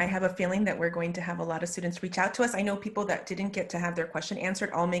 I have a feeling that we're going to have a lot of students reach out to us. I know people that didn't get to have their question answered.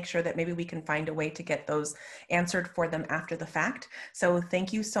 I'll make sure that maybe we can find a way to get those answered for them after the fact. So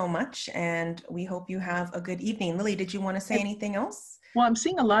thank you so much, and we hope you have a good evening. Lily, did you want to say anything else? Well, I'm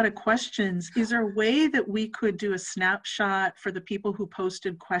seeing a lot of questions. Is there a way that we could do a snapshot for the people who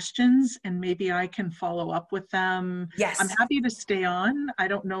posted questions, and maybe I can follow up with them? Yes. I'm happy to stay on. I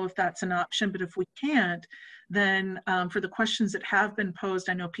don't know if that's an option, but if we can't, then for the questions that have been posed,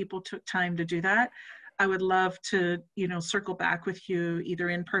 I know people took time to do that. I would love to, circle back with you either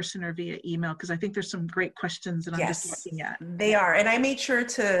in person or via email, because I think there's some great questions that I'm just looking at. They are. And I made sure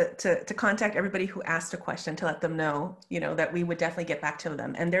to contact everybody who asked a question to let them know, that we would definitely get back to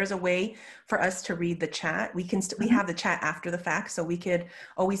them. And there's a way for us to read the chat. We can, we have the chat after the fact, so we could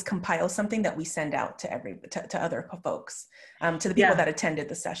always compile something that we send out to other folks, to the people that attended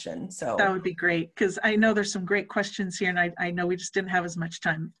the session. So that would be great, because I know there's some great questions here, and I know we just didn't have as much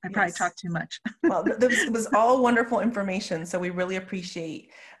time. I probably talked too much. Well, this was all wonderful information, so we really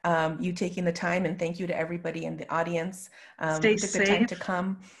appreciate you taking the time, and thank you to everybody in the audience. Stay safe, the time to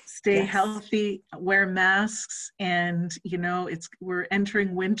come. Stay healthy, wear masks, and we're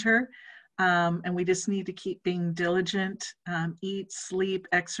entering winter, and we just need to keep being diligent, eat, sleep,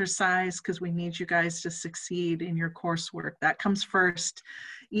 exercise, because we need you guys to succeed in your coursework. That comes first.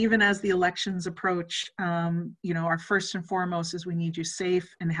 Even as the elections approach, our first and foremost is we need you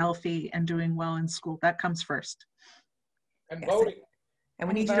safe and healthy and doing well in school. That comes first. And voting. And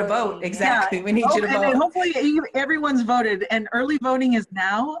we need you to vote. Exactly. Yeah. We need you to vote. And hopefully everyone's voted. And early voting is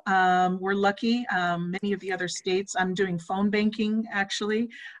now. We're lucky. Many of the other states, I'm doing phone banking, actually,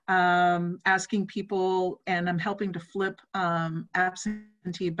 asking people, and I'm helping to flip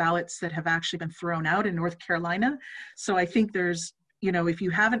absentee ballots that have actually been thrown out in North Carolina. So I think there's, if you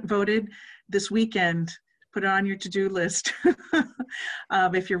haven't voted this weekend, put it on your to-do list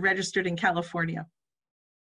if you're registered in California.